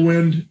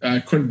whirlwind.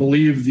 I couldn't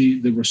believe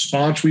the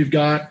response we've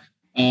got.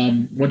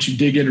 Once you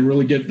dig in and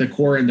really get the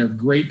core, and they're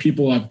great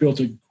people. I've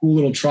built a cool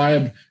little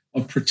tribe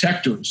of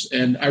protectors.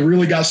 And I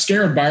really got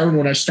scared, Byron,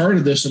 when I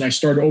started this and I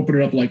started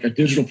opening up like a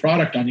digital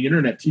product on the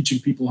internet, teaching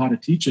people how to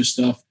teach us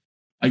stuff.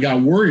 I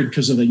got worried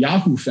because of the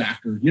Yahoo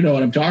factor. You know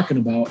what I'm talking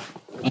about.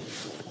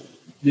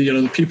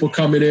 The people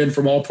coming in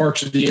from all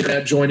parts of the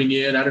internet, joining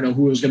in. I don't know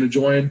who was going to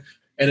join.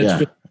 And it's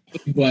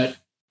been, but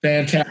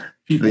fantastic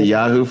people. The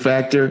Yahoo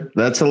factor.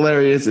 That's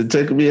hilarious. It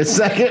took me a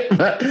second,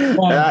 but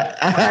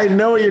I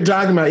know what you're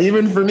talking about.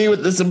 Even for me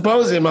with the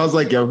symposium, I was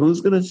like, yo,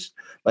 who's going to,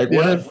 what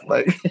if,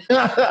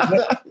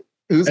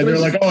 and they're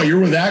like, oh, you're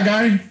with that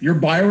guy? You're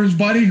Byron's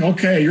buddy?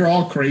 Okay, you're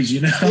all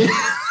crazy now.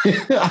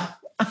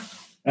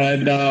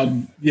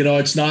 And,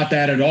 it's not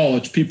that at all.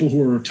 It's people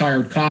who are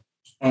retired cops,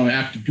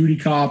 active duty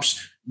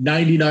cops.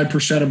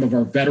 99% of them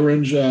are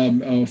veterans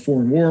of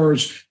foreign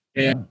wars,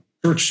 and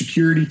church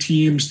security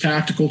teams,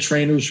 tactical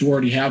trainers who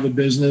already have a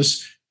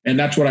business. And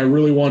that's what I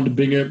really wanted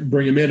to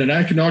bring them in. And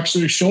I can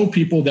actually show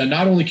people that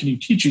not only can you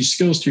teach these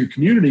skills to your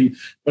community,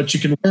 but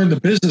you can learn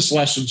the business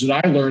lessons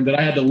that I learned, that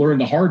I had to learn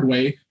the hard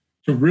way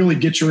to really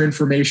get your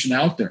information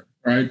out there,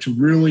 right? To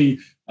really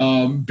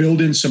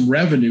build in some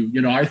revenue.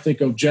 I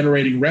think of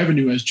generating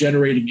revenue as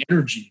generating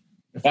energy.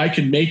 If I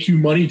can make you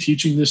money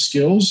teaching these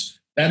skills,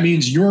 that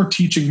means you're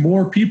teaching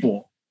more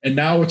people. And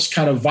now it's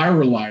kind of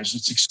viralized.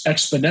 It's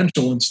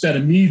exponential. Instead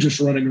of me just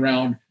running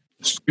around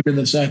screaming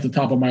this at the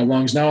top of my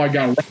lungs, now I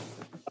got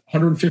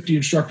 150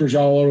 instructors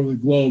all over the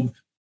globe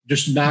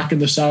just knocking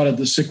this out at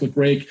the cyclic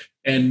rate.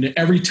 And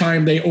every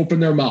time they open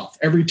their mouth,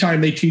 every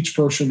time they teach a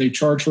person, they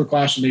charge for a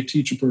class and they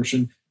teach a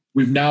person,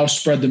 we've now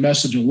spread the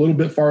message a little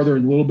bit farther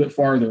and a little bit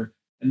farther.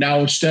 And now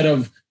instead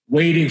of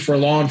waiting for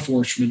law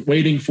enforcement,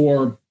 waiting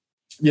for,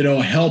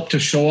 help to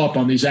show up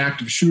on these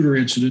active shooter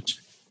incidents,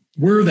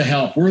 we're the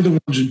help. We're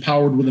the ones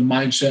empowered with a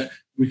mindset.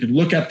 We can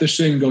look at this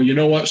thing and go, you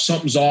know what,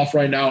 something's off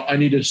right now. I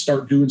need to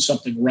start doing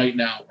something right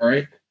now. All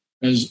right.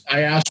 Because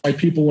I ask my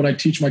people when I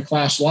teach my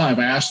class live,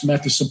 I ask them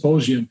at the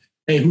symposium,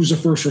 hey, who's a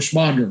first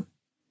responder?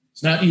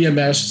 It's not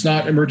EMS. It's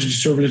not emergency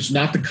services. It's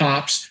not the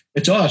cops.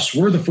 It's us.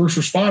 We're the first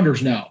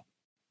responders now.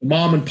 The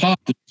mom and pop,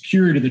 the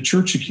security, the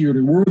church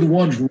security, we're the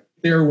ones right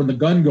there when the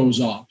gun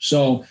goes off.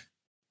 So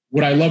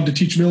would I love to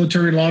teach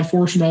military and law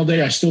enforcement all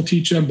day? I still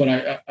teach them, but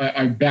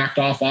I backed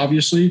off,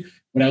 obviously.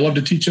 Would I love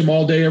to teach them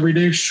all day, every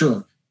day?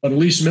 Sure. But at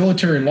least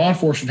military and law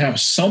enforcement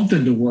have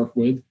something to work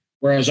with,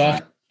 whereas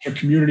often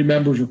community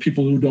members or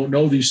people who don't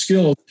know these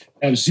skills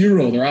have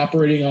zero. They're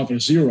operating off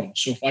of zero.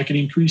 So if I can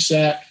increase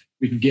that,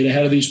 we can get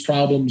ahead of these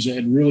problems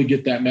and really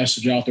get that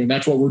message out there. And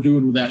that's what we're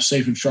doing with that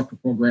Safe Instructor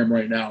Program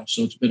right now.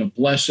 So it's been a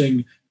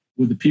blessing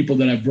with the people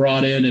that I've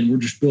brought in, and we're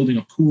just building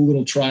a cool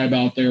little tribe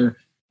out there,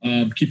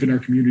 keeping our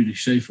community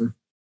safer.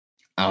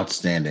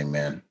 Outstanding,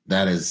 man.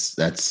 That's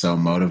so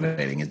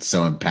motivating. It's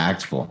so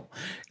impactful.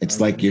 It's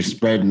like you're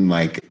spreading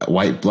like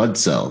white blood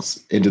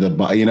cells into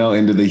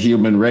the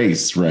human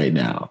race right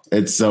now.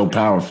 It's so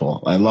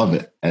powerful. I love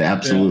it. I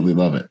absolutely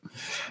love it.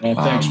 Well,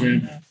 thanks,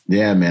 man.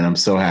 Yeah, man. I'm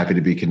so happy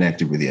to be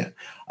connected with you.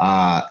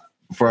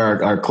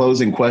 For our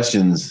closing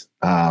questions,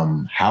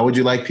 how would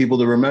you like people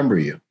to remember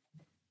you?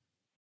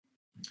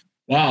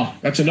 Wow,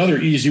 that's another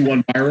easy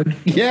one, Byron.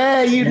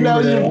 Yeah, you're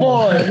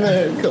born,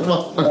 man. Come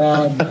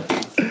on.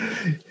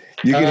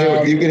 You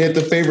can hit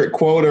the favorite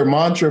quote or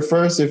mantra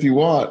first if you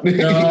want.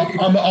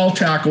 I'll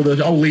tackle this.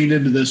 I'll lean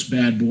into this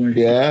bad boy.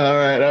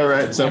 Yeah, all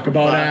right. Talk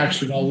about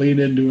action. I'll lean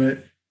into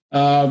it.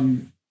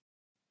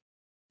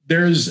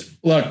 There's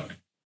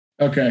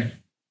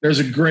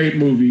a great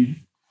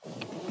movie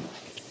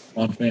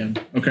on fan.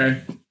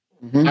 Okay.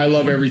 Mm-hmm. I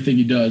love everything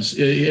he does.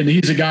 And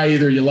he's a guy,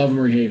 either you love him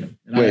or you hate him.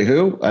 And wait,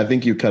 who? I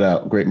think you cut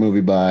out. Great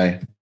movie by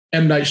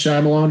M. Night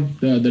Shyamalan,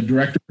 the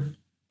director.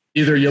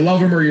 Either you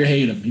love him or you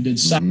hate him. He did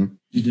something.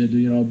 He did,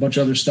 a bunch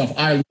of other stuff.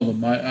 I love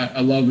him.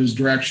 I love his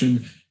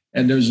direction.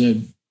 And there's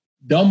a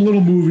dumb little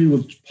movie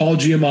with Paul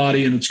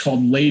Giamatti, and it's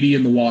called Lady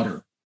in the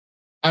Water.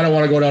 I don't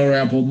want to go down a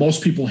rabbit hole.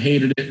 Most people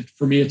hated it.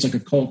 For me, it's like a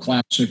cult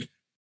classic.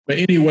 But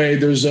anyway,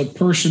 there's a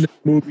person in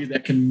the movie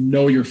that can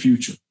know your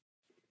future.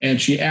 And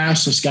she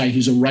asked this guy,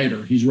 he's a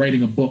writer. He's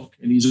writing a book.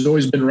 And he's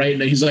always been writing.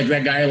 He's like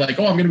that guy, like,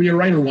 oh, I'm going to be a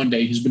writer one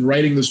day. He's been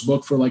writing this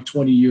book for like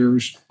 20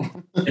 years.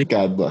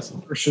 God bless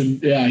him.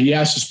 He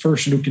asked this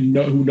person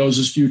who knows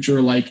his future,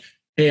 like,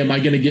 hey, am I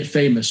going to get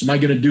famous? Am I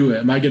going to do it?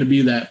 Am I going to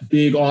be that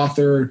big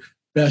author,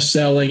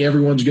 best-selling?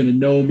 Everyone's going to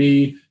know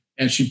me.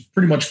 And she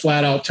pretty much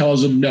flat out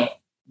tells him, no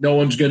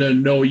one's going to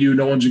know you.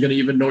 No one's going to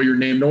even know your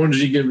name. No one's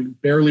going to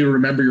barely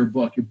remember your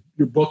book.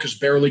 Your book is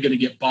barely going to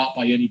get bought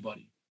by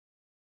anybody.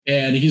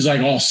 And he's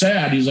like all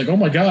sad. He's like, oh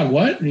my God,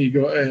 what?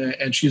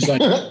 And she's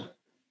like,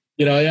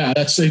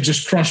 it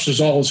just crushes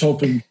all his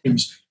hope and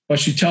dreams. but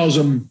she tells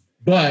him,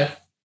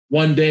 but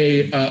one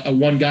day,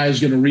 one guy is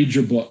going to read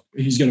your book.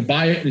 He's going to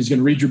buy it and he's going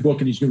to read your book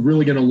and he's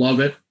really going to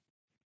love it.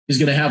 He's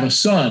going to have a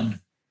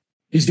son.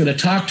 He's going to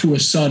talk to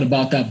his son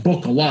about that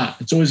book a lot.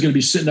 It's always going to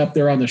be sitting up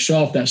there on the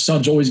shelf. That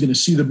son's always going to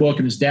see the book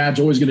and his dad's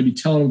always going to be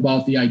telling him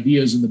about the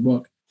ideas in the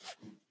book.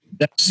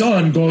 That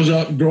son grows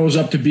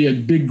up to be a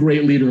big,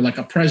 great leader, like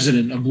a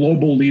president, a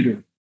global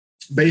leader,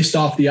 based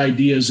off the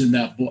ideas in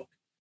that book.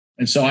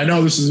 And so I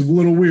know this is a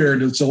little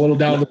weird. It's a little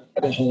down the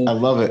rabbit hole. I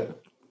love it.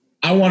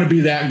 I want to be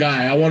that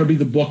guy. I want to be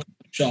the book on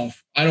the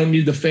shelf. I don't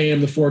need the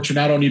fame, the fortune.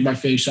 I don't need my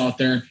face out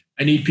there.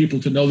 I need people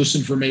to know this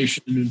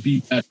information and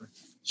be better.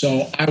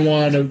 So I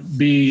want to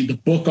be the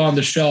book on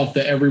the shelf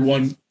that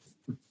everyone,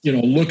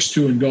 looks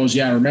to and goes,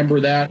 yeah, remember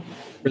that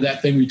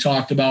thing we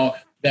talked about,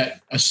 that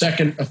a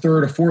second, a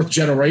third, a fourth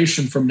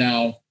generation from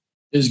now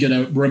is going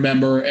to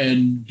remember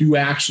and do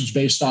actions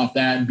based off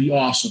that and be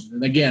awesome.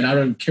 And again, I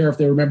don't care if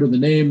they remember the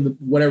name,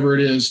 whatever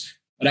it is,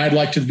 but I'd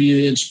like to be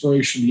the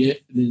inspiration, the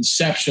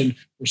inception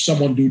for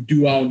someone to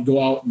go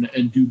out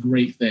and do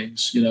great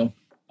things,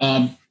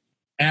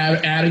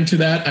 Adding to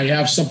that, I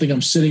have something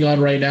I'm sitting on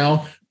right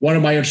now. One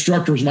of my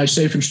instructors, my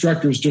SAFE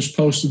instructors, just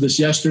posted this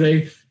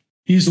yesterday.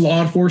 He's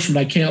law enforcement.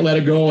 I can't let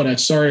it go. And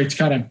it's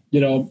kind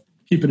of,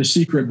 keeping a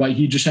secret, but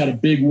he just had a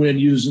big win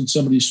using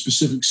some of these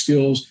specific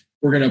skills.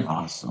 We're going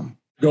to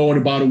go in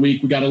about a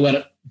week. We got to let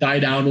it die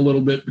down a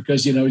little bit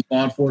because, he's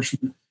law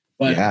enforcement,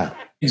 but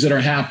things that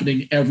are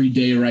happening every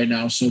day right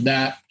now. So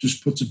that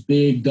just puts a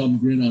big dumb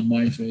grin on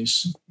my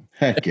face.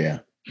 Heck yeah.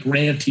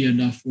 Ranty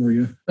enough for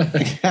you.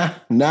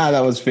 Nah, that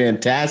was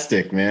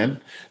fantastic,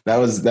 man. That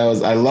was,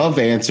 I love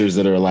answers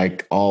that are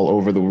like all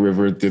over the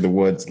river, through the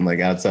woods and like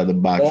outside the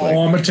box.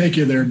 Oh, I'm going to take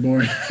you there,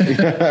 boy.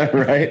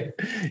 Right.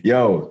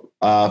 Yo,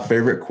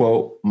 favorite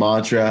quote,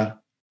 mantra.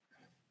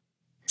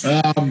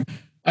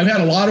 I've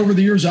had a lot over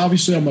the years.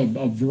 Obviously I'm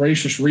a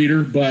voracious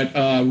reader, but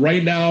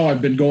right now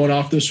I've been going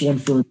off this one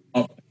for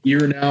a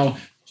year now,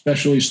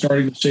 especially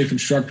starting the SAFE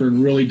instructor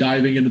and really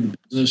diving into the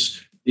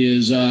business.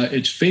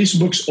 It's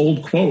Facebook's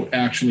old quote,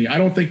 actually. I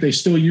don't think they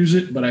still use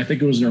it, but I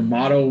think it was their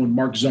motto when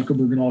Mark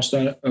Zuckerberg and all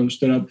stood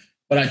up.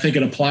 But I think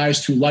it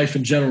applies to life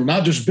in general,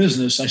 not just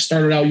business. I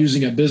started out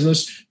using it in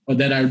business, but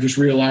then I just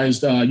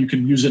realized you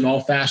can use it in all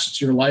facets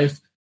of your life.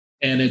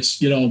 And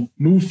it's,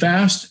 move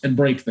fast and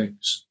break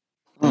things.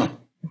 Move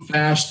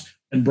fast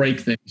and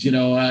break things,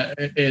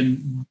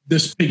 and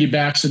this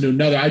piggybacks into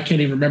another. I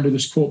can't even remember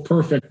this quote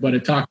perfect, but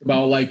it talked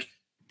about like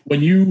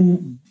when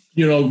you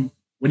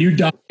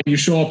die and you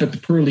show up at the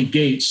pearly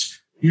gates,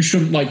 you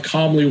shouldn't like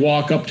calmly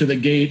walk up to the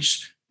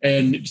gates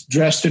and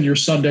dressed in your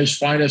Sunday's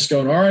finest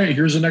going, all right,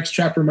 here's the next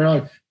chapter of my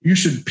life. You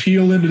should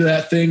peel into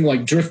that thing,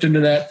 like drift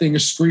into that thing,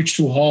 screech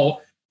to a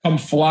halt, come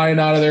flying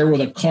out of there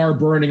with a car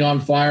burning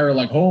on fire.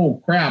 Like,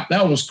 oh crap,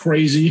 that was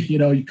crazy.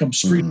 You come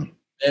screeching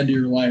at the end of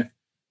your life.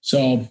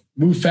 So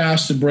move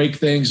fast and break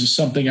things is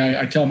something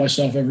I tell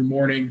myself every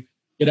morning.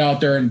 Get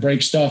out there and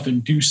break stuff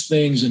and do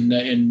things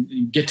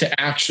and get to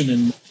action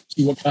and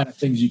see what kind of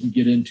things you can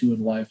get into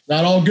in life.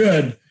 Not all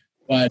good,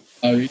 but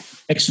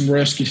take some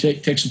risks, you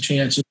take some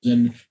chances,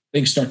 and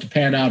things start to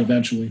pan out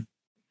eventually.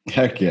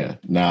 Heck yeah.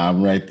 Nah,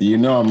 I'm right there.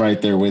 I'm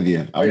right there with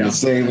you. I'm the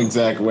same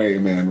exact way,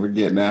 man. We're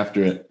getting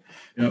after it.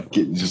 Yep.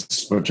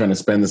 We're trying to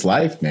spend this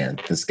life, man.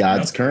 This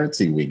God's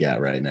currency we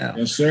got right now.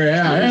 Yes, sir.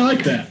 Yeah, I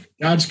like that.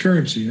 God's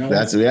currency.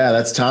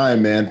 That's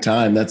time, man.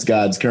 Time. That's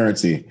God's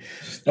currency.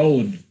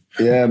 Stolen.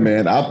 Yeah,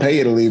 man. I'll pay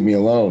you to leave me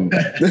alone.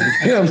 You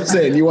know what I'm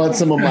saying? You want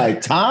some of my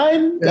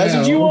time? That's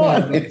what you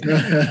want.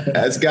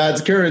 That's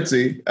God's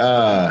currency.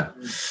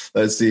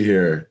 Let's see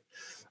here.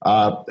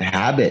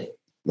 Habit.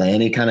 Like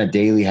any kind of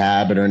daily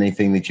habit or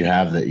anything that you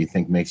have that you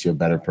think makes you a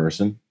better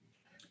person?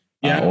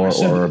 Yeah.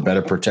 Or a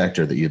better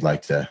protector that you'd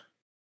like to.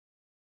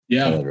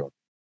 Yeah.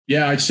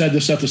 Yeah. I said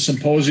this at the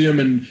symposium,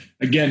 and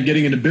again,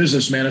 getting into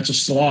business, man, it's a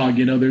slog.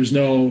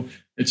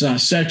 It's not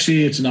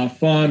sexy. It's not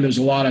fun. There's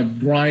a lot of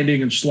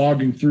grinding and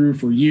slogging through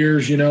for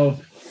years,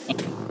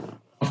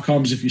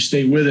 comes if you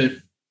stay with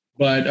it.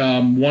 But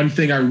one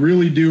thing I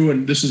really do,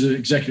 and this is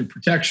executive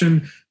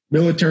protection,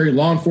 military,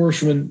 law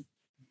enforcement,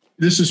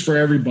 this is for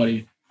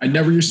everybody. I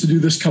never used to do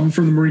this coming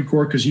from the Marine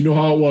Corps because you know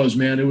how it was,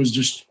 man. It was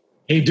just,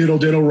 hey, diddle,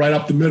 diddle, right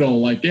up the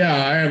middle. Like, yeah,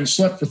 I haven't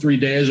slept for 3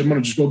 days. I'm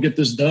going to just go get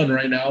this done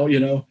right now,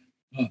 You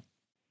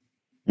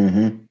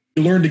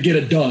learn to get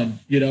it done,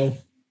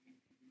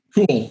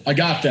 Cool, I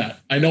got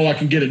that. I know I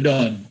can get it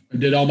done. I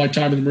did all my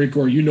time in the Marine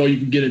Corps. You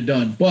can get it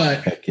done. But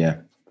heck yeah.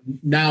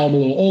 Now I'm a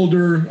little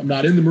older. I'm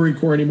not in the Marine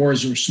Corps anymore.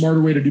 Is there a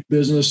smarter way to do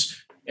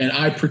business? And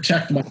I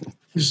protect my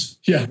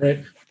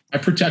I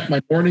protect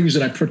my mornings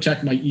and I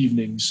protect my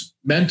evenings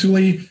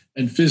mentally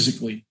and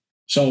physically.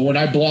 So when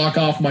I block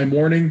off my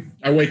morning,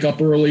 I wake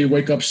up early,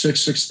 wake up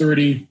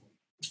 6:30.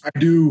 I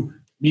do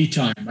me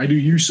time. I do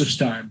Yusuf's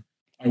time.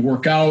 I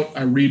work out,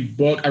 I read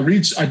book, I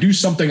do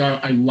something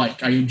I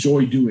like, I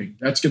enjoy doing.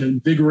 That's going to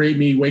invigorate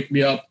me, wake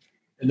me up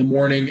in the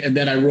morning, and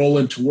then I roll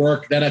into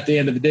work. Then at the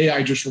end of the day,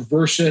 I just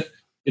reverse it,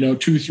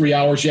 2-3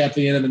 hours at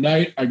the end of the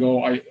night. I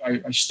go, I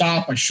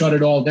stop, I shut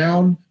it all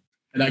down,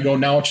 and I go,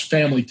 now it's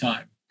family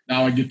time.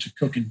 Now I get to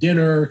cooking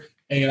dinner,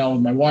 hanging out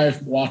with my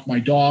wife, walk my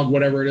dog,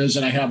 whatever it is.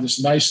 And I have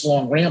this nice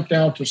long ramp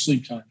down to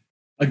sleep time.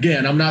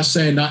 Again, I'm not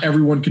saying not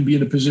everyone can be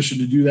in a position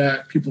to do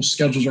that. People's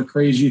schedules are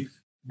crazy.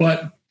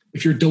 But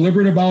if you're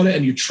deliberate about it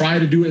and you try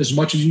to do it as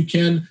much as you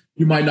can,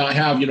 you might not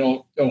have,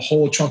 a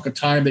whole chunk of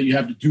time that you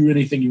have to do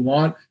anything you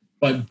want,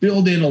 but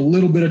build in a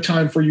little bit of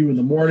time for you in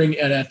the morning.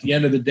 And at the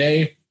end of the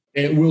day,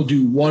 it will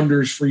do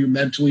wonders for you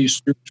mentally,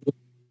 spiritually,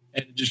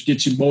 and it just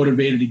gets you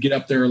motivated to get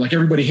up there. Like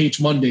everybody hates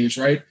Mondays,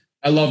 right?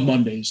 I love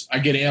Mondays. I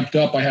get amped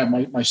up. I have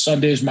my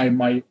Sundays,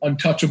 my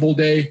untouchable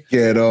day.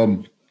 Get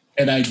 'em.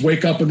 And I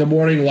wake up in the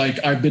morning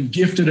like I've been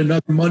gifted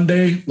another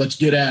Monday. Let's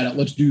get at it.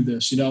 Let's do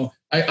this.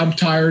 I'm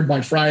tired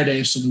by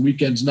Friday, so the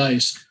weekend's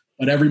nice.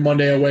 But every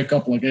Monday I wake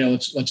up like, hey,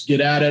 let's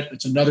get at it.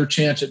 It's another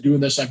chance at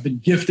doing this. I've been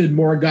gifted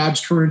more of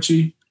God's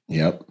currency.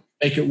 Yep.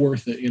 Make it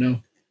worth it,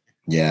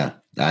 Yeah.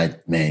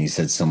 You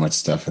said so much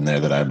stuff in there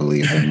that I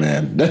believe in,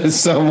 man. There's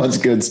so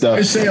much good stuff.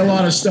 I say a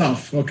lot of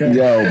stuff. Okay.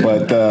 Yo,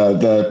 but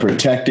the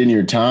protecting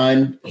your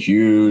time,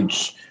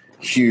 huge.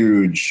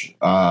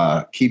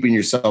 Keeping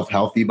yourself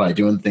healthy by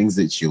doing things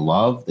that you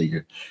love, that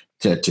you're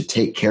to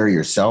take care of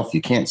yourself.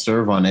 You can't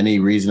serve on any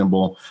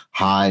reasonable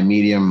high,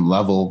 medium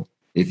level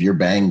if you're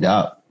banged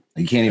up.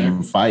 You can't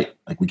even fight.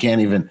 Like we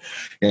can't even,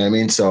 you know what I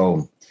mean?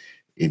 So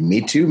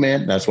me too,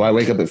 man. That's why I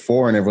wake up at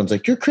 4 and everyone's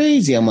like, you're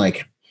crazy. I'm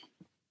like,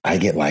 I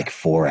get like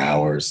 4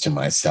 hours to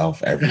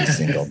myself every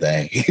single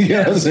day. You know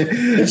what I'm saying?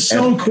 It's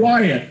so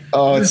quiet.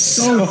 Oh, it's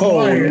so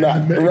quiet.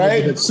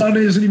 Right? The sun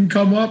hasn't even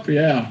come up.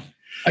 Yeah.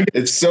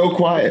 It's so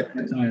quiet.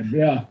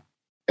 Yeah.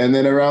 And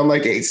then around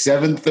like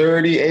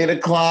 7:30, 8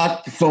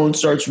 o'clock, the phone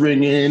starts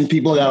ringing.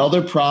 People got all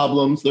their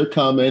problems. They're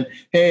coming.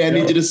 Hey, I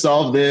need you to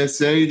solve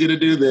this. I need you to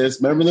do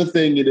this. Remember the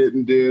thing you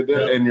didn't do?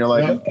 And you're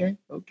like,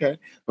 okay.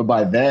 But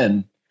by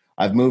then,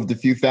 I've moved a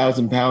few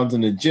thousand pounds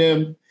in the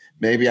gym.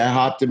 Maybe I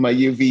hopped in my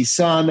UV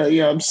sauna. You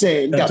know what I'm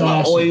saying? That's got my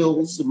awesome.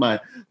 oils, my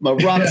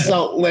rock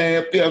salt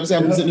lamp. You know what I'm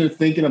saying? I'm sitting there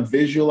thinking, I'm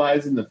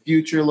visualizing the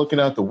future, looking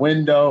out the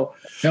window.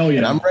 Hell yeah.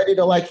 And I'm ready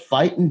to like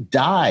fight and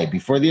die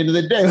before the end of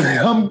the day.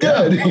 I'm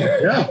good.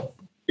 Yeah.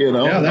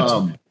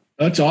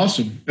 That's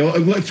awesome.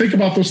 Think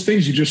about those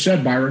things you just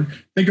said, Byron.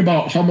 Think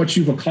about how much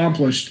you've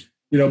accomplished,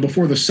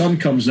 before the sun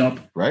comes up.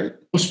 Right.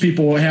 Most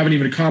people haven't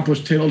even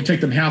accomplished. It'll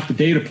take them half the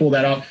day to pull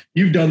that out.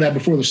 You've done that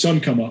before the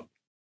sun come up.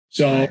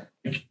 So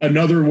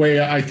another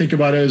way I think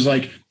about it is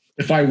like,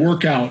 if I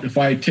work out, if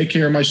I take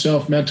care of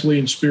myself mentally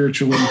and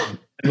spiritually,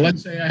 and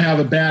let's say I have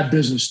a bad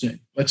business day,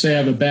 let's say I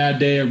have a bad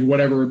day of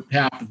whatever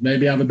happened,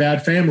 maybe I have a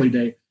bad family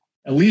day,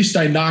 at least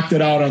I knocked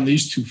it out on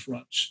these two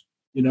fronts,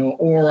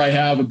 or I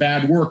have a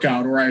bad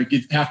workout, or I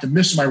have to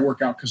miss my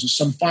workout because of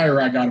some fire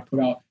I got to put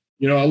out,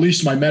 at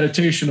least my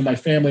meditation and my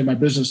family, my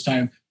business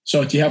time.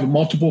 So if you have a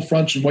multiple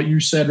fronts, and what you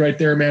said right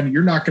there, man,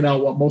 you're knocking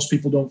out what most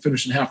people don't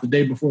finish in half the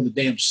day before the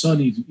damn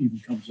sun even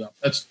comes up.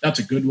 That's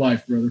a good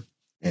life, brother.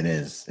 It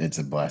is. It's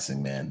a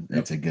blessing, man. Yep.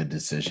 It's a good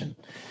decision.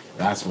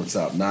 That's what's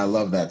up. Now, I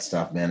love that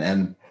stuff, man.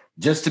 And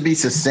just to be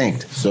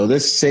succinct, so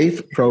this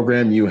SAFE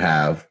program you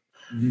have,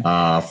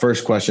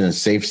 first question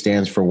is SAFE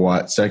stands for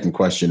what? Second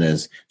question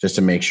is, just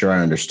to make sure I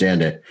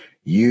understand it,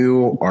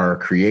 you are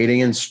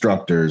creating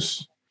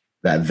instructors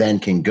that then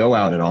can go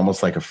out and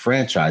almost like a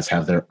franchise,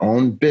 have their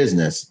own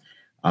business,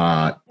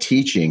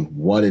 teaching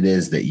what it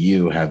is that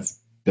you have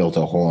built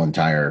a whole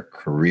entire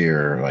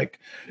career,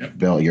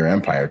 built your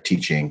empire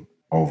teaching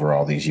over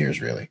all these years,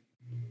 really.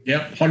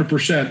 Yep,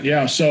 100%.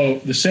 Yeah. So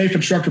the SAFE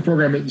instructor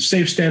program, the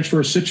SAFE stands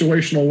for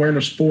Situational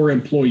Awareness for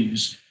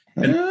Employees.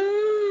 And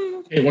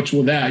hey, what's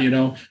with that?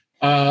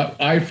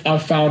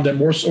 I've found that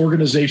most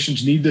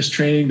organizations need this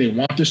training. They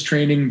want this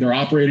training. They're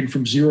operating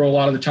from zero a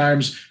lot of the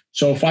times.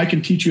 So if I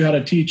can teach you how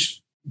to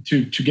teach,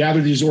 to gather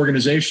these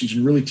organizations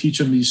and really teach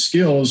them these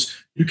skills,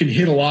 you can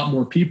hit a lot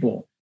more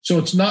people. So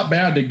it's not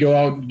bad to go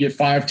out and get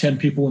 5-10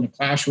 people in a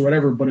class or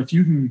whatever. But if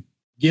you can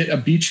get a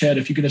beachhead,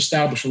 if you can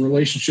establish a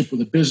relationship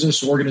with a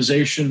business,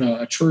 organization,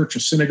 a church,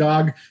 a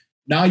synagogue,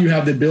 now you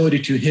have the ability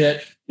to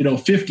hit,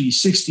 50,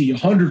 60,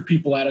 100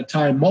 people at a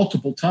time,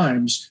 multiple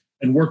times,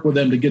 and work with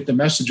them to get the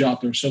message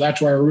out there. So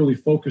that's why I really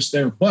focus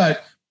there.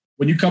 But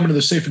when you come into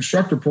the SAFE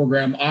instructor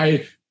program,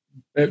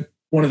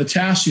 one of the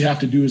tasks you have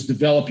to do is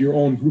develop your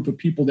own group of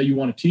people that you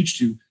want to teach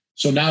to.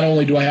 So not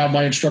only do I have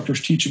my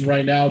instructors teaching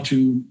right now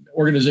to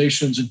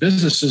organizations and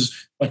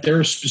businesses, but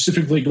they're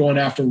specifically going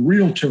after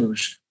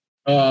realtors,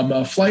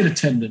 flight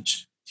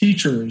attendants,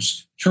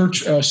 teachers,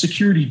 church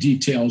security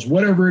details,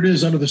 whatever it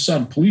is under the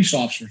sun, police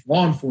officers,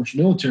 law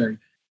enforcement, military.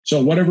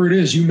 So whatever it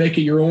is, you make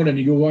it your own and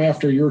you go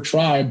after your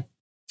tribe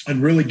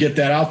and really get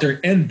that out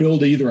there and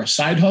build either a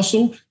side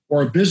hustle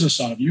or a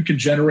business out of it. You can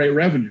generate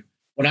revenue.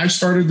 When I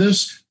started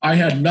this, I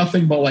had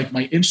nothing but like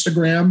my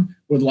Instagram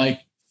with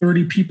like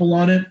 30 people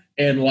on it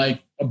and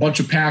like a bunch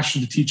of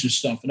passion to teach this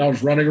stuff. And I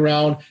was running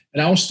around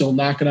and I was still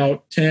knocking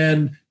out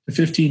 10 to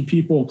 15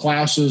 people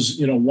classes,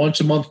 once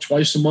a month,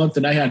 twice a month.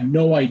 And I had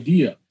no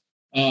idea.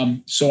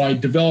 So I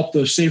developed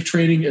the SAFE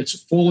training. It's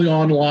fully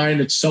online.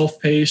 It's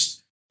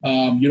self-paced.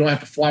 You don't have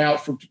to fly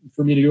out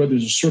for me to do it.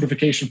 There's a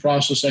certification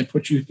process I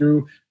put you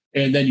through.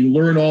 And then you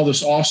learn all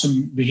this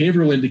awesome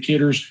behavioral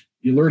indicators.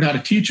 You learn how to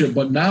teach it,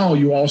 but now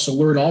you also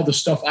learn all the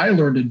stuff I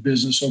learned in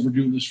business over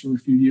doing this for a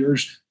few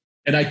years.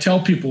 And I tell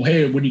people,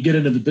 hey, when you get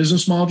into the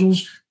business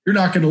modules, you're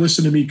not going to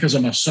listen to me because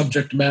I'm a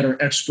subject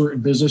matter expert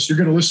in business. You're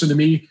going to listen to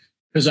me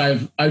because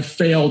I've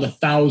failed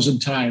 1,000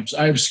 times.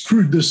 I've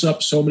screwed this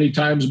up so many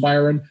times,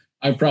 Byron.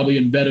 I've probably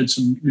invented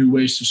some new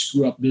ways to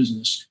screw up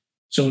business.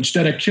 So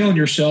instead of killing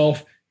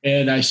yourself,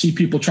 and I see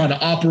people trying to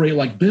operate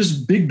like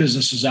big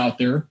businesses out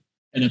there,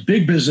 and a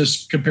big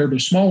business compared to a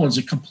small one is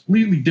a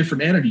completely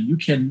different entity. You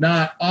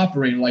cannot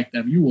operate like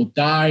them. You will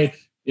die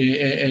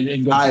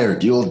and go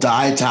tired. You'll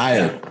die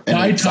tired.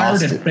 Die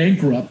tired and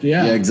bankrupt.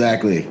 Yeah,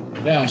 exactly.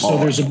 Yeah. So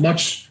there's a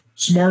much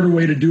smarter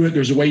way to do it.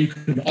 There's a way you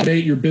can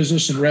automate your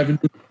business and revenue,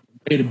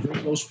 way to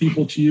bring those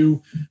people to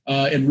you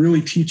and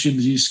really teach them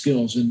these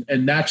skills.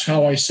 And that's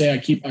how I say I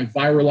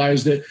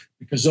viralized it,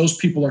 because those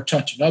people are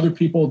touching other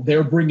people.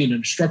 They're bringing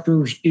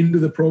instructors into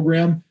the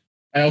program.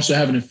 I also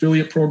have an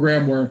affiliate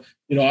program where,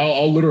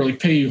 I'll literally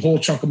pay you a whole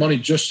chunk of money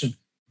just to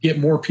get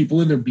more people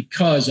in there,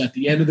 because at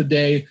the end of the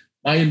day,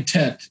 my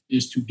intent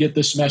is to get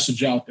this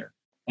message out there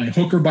by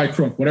hook or by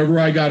crook, whatever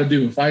I got to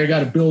do. If I got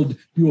to build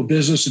you a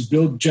business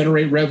and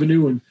generate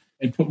revenue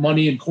and put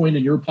money and coin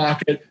in your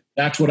pocket,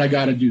 that's what I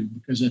got to do.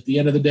 Because at the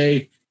end of the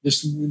day,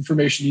 this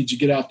information needs to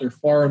get out there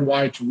far and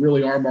wide to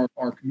really arm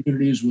our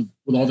communities with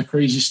all the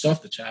crazy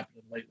stuff that's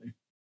happening lately.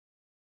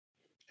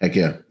 Heck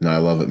yeah. No, I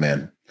love it,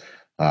 man.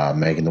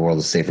 Making the world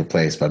a safer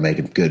place by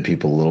making good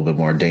people a little bit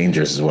more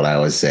dangerous is what I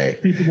always say.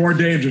 People more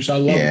dangerous. I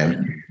love it.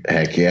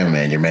 Heck yeah,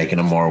 man. You're making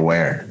them more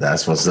aware.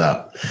 That's what's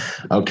up.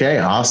 Okay.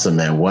 Awesome,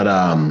 man.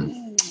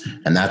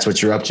 And that's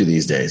what you're up to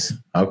these days.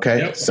 Okay.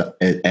 Yep. So,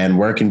 and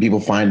where can people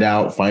find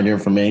your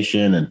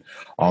information and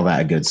all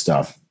that good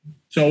stuff?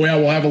 So yeah,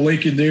 we'll have a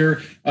link in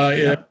there.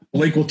 The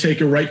link will take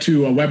you right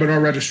to a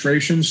webinar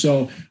registration.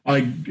 So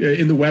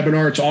in the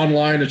webinar, it's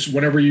online. It's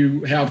whenever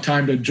you have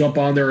time to jump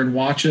on there and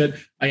watch it.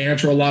 I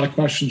answer a lot of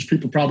questions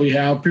people probably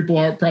have. People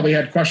probably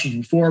had questions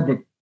before, but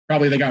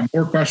probably they got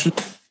more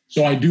questions.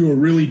 So I do a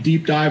really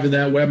deep dive in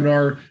that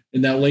webinar,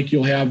 and that link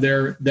you'll have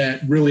there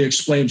that really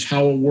explains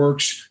how it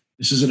works.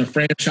 This isn't a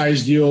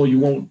franchise deal.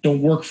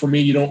 Don't work for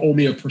me. You don't owe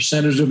me a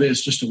percentage of it.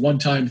 It's just a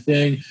one-time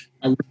thing.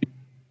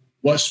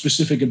 What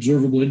specific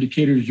observable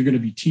indicators you're going to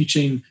be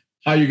teaching,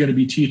 how you're going to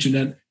be teaching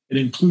it. It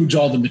includes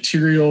all the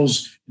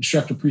materials,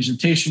 instructor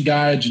presentation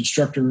guides,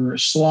 instructor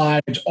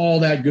slides,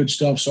 all that good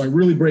stuff. So I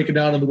really break it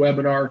down in the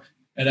webinar,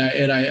 and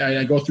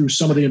I go through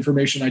some of the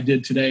information I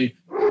did today.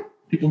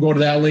 People go to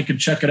that link and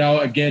check it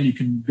out. Again, you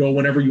can go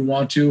whenever you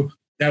want to.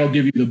 That'll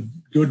give you the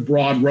good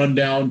broad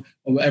rundown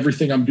of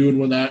everything I'm doing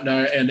with that.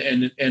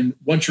 And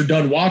once you're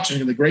done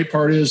watching, the great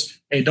part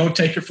is, hey, don't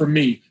take it from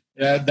me.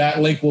 That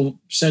link will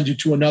send you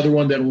to another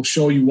one that will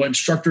show you what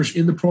instructors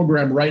in the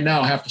program right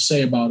now have to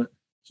say about it.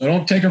 So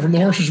don't take it from the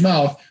horse's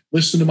mouth.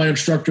 Listen to my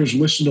instructors,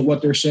 listen to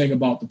what they're saying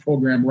about the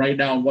program right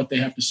now and what they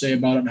have to say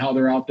about it and how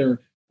they're out there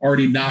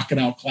already knocking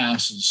out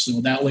classes.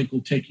 So that link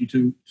will take you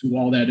to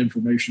all that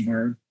information,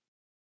 Byron.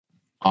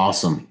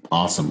 Awesome.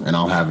 And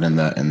I'll have it in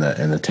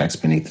the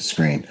text beneath the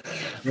screen.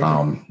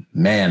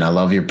 Man, I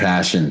love your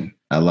passion.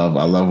 I love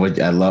it.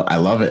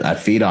 I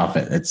feed off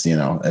it. It's,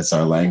 it's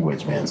our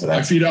language, man. So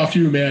I feed off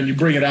you, man. You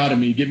bring it out of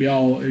me. You get me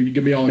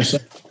all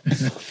excited.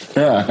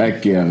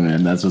 Heck yeah,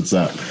 man. That's what's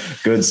up.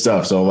 Good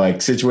stuff. So like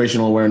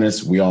situational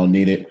awareness, we all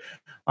need it.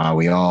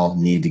 We all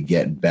need to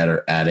get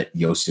better at it.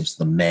 Yosif's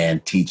the man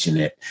teaching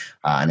it.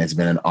 And it's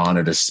been an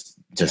honor to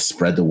just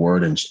spread the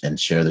word and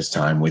share this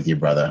time with you,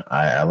 brother.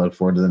 I look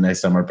forward to the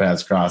next time our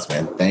paths cross,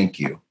 man. Thank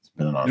you. It's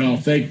been an honor. No,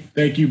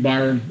 thank you,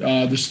 Byron.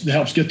 This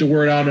helps get the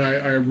word out. And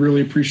I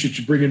really appreciate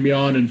you bringing me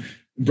on and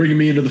bringing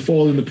me into the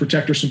fold in the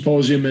Protector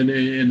Symposium and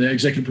the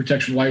Executive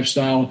Protection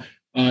Lifestyle.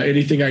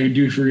 Anything I can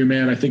do for you,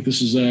 man. I think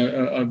this is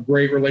a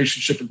great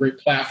relationship, a great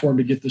platform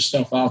to get this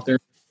stuff out there.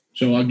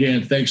 So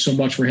again, thanks so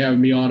much for having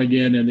me on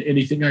again. And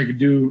anything I could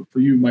do for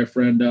you, my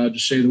friend,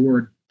 just say the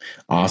word.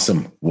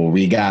 Awesome. Well,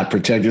 we got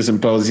Protector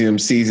Symposium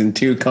Season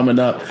 2 coming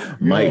up.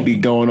 Might be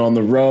going on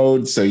the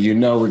road. So,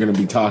 we're going to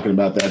be talking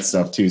about that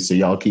stuff too. So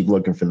y'all keep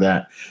looking for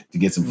that to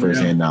get some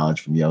firsthand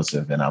knowledge from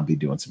Yosif. And I'll be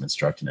doing some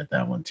instruction at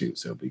that one too.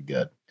 So it'll be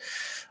good.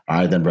 All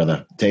right, then,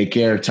 brother. Take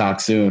care. Talk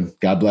soon.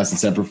 God bless and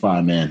Semper Fi,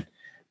 man.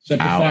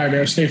 Semper Fi,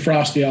 man. Stay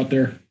frosty out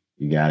there.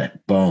 You got it.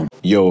 Boom.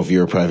 Yo, if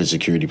you're a private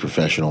security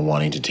professional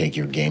wanting to take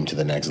your game to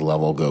the next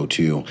level, go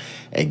to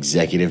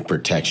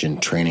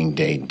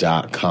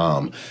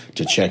executiveprotectiontrainingday.com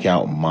to check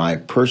out my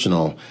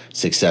personal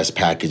success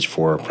package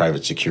for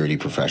private security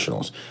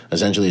professionals.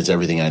 Essentially, it's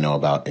everything I know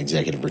about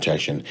executive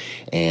protection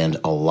and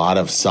a lot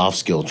of soft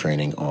skill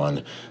training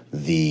on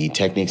the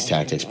techniques,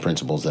 tactics,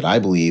 principles that I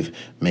believe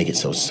make it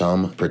so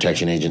some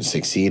protection agents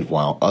succeed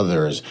while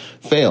others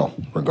fail,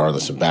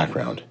 regardless of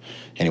background.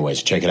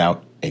 Anyways, check it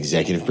out,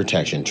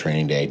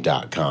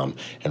 executiveprotectiontrainingday.com.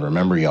 And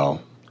remember,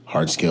 y'all,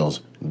 hard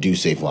skills do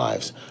save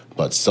lives,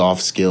 but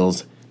soft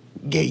skills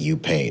get you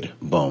paid.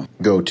 Boom.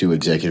 Go to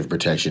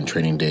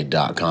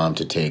executiveprotectiontrainingday.com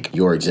to take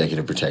your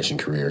executive protection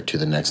career to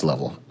the next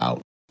level.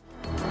 Out.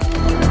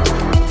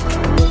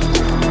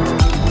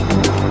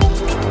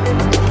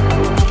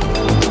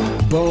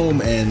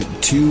 Boom. And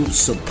to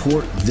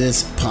support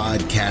this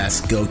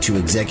podcast, go to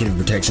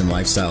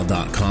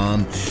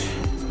executiveprotectionlifestyle.com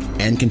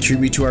and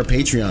contribute to our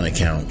Patreon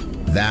account.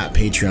 That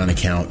Patreon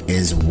account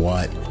is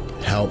what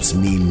helps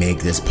me make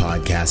this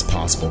podcast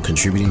possible,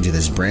 contributing to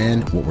this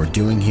brand, what we're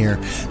doing here,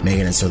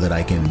 making it so that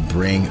I can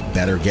bring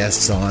better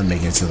guests on,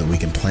 making it so that we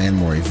can plan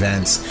more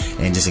events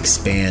and just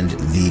expand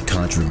the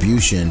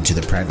contribution to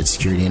the private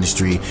security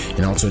industry,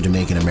 and also to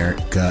making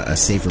America a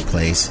safer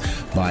place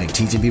by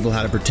teaching people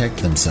how to protect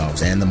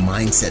themselves and the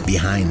mindset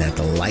behind that,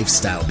 the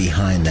lifestyle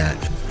behind that.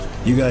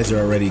 You guys are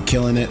already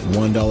killing it.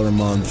 $1 a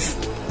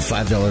month,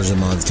 $5 a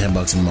month, $10 a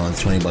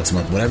month, $20 a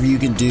month, whatever you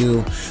can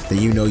do that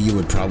you know you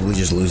would probably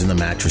just lose in the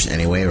mattress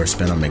anyway or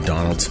spend on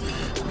McDonald's.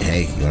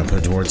 Hey, you want to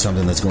put it towards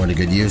something that's going to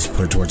good use,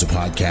 put it towards a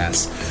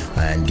podcast,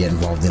 and get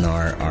involved in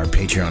our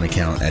Patreon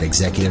account at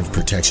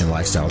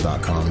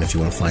executiveprotectionlifestyle.com. And if you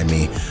want to find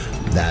me,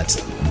 that's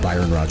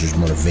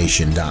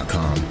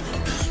ByronRogersMotivation.com.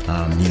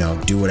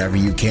 Do whatever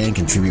you can,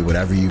 contribute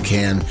whatever you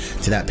can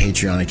to that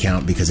Patreon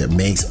account, because it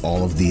makes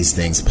all of these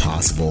things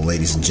possible,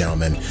 ladies and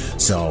gentlemen.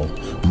 So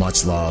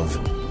much love.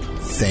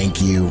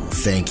 Thank you,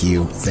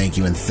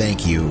 and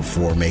thank you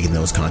for making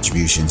those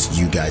contributions.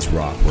 You guys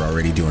rock. We're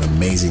already doing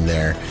amazing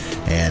there,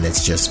 and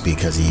it's just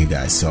because of you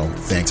guys. So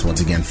thanks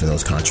once again for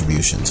those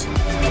contributions.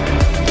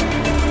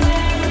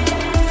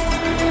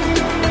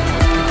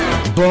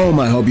 Boom.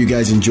 I hope you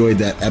guys enjoyed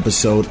that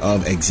episode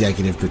of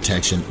Executive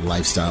Protection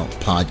Lifestyle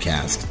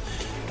Podcast.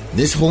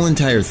 This whole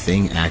entire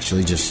thing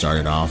actually just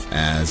started off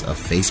as a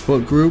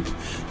Facebook group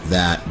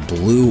that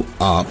blew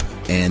up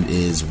and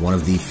is one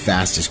of the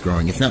fastest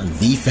growing, if not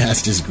the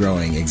fastest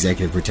growing,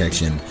 executive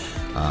protection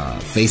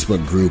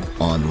Facebook group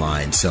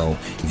online. So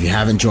if you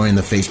haven't joined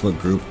the Facebook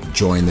group,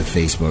 join the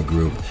Facebook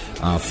group.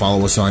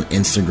 Follow us on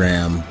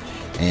Instagram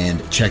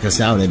and check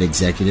us out at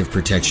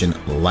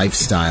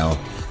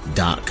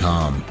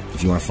executiveprotectionlifestyle.com.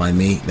 If you want to find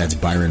me, that's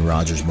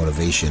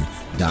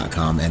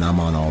ByronRogersMotivation.com, and I'm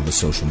on all the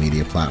social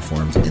media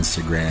platforms,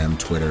 Instagram,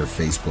 Twitter,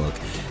 Facebook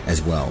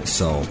as well.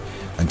 So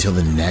until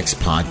the next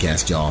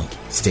podcast, y'all,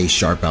 stay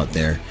sharp out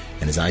there.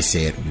 And as I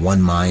say it, one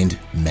mind,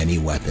 many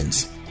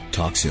weapons.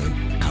 Talk soon.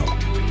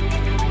 Out.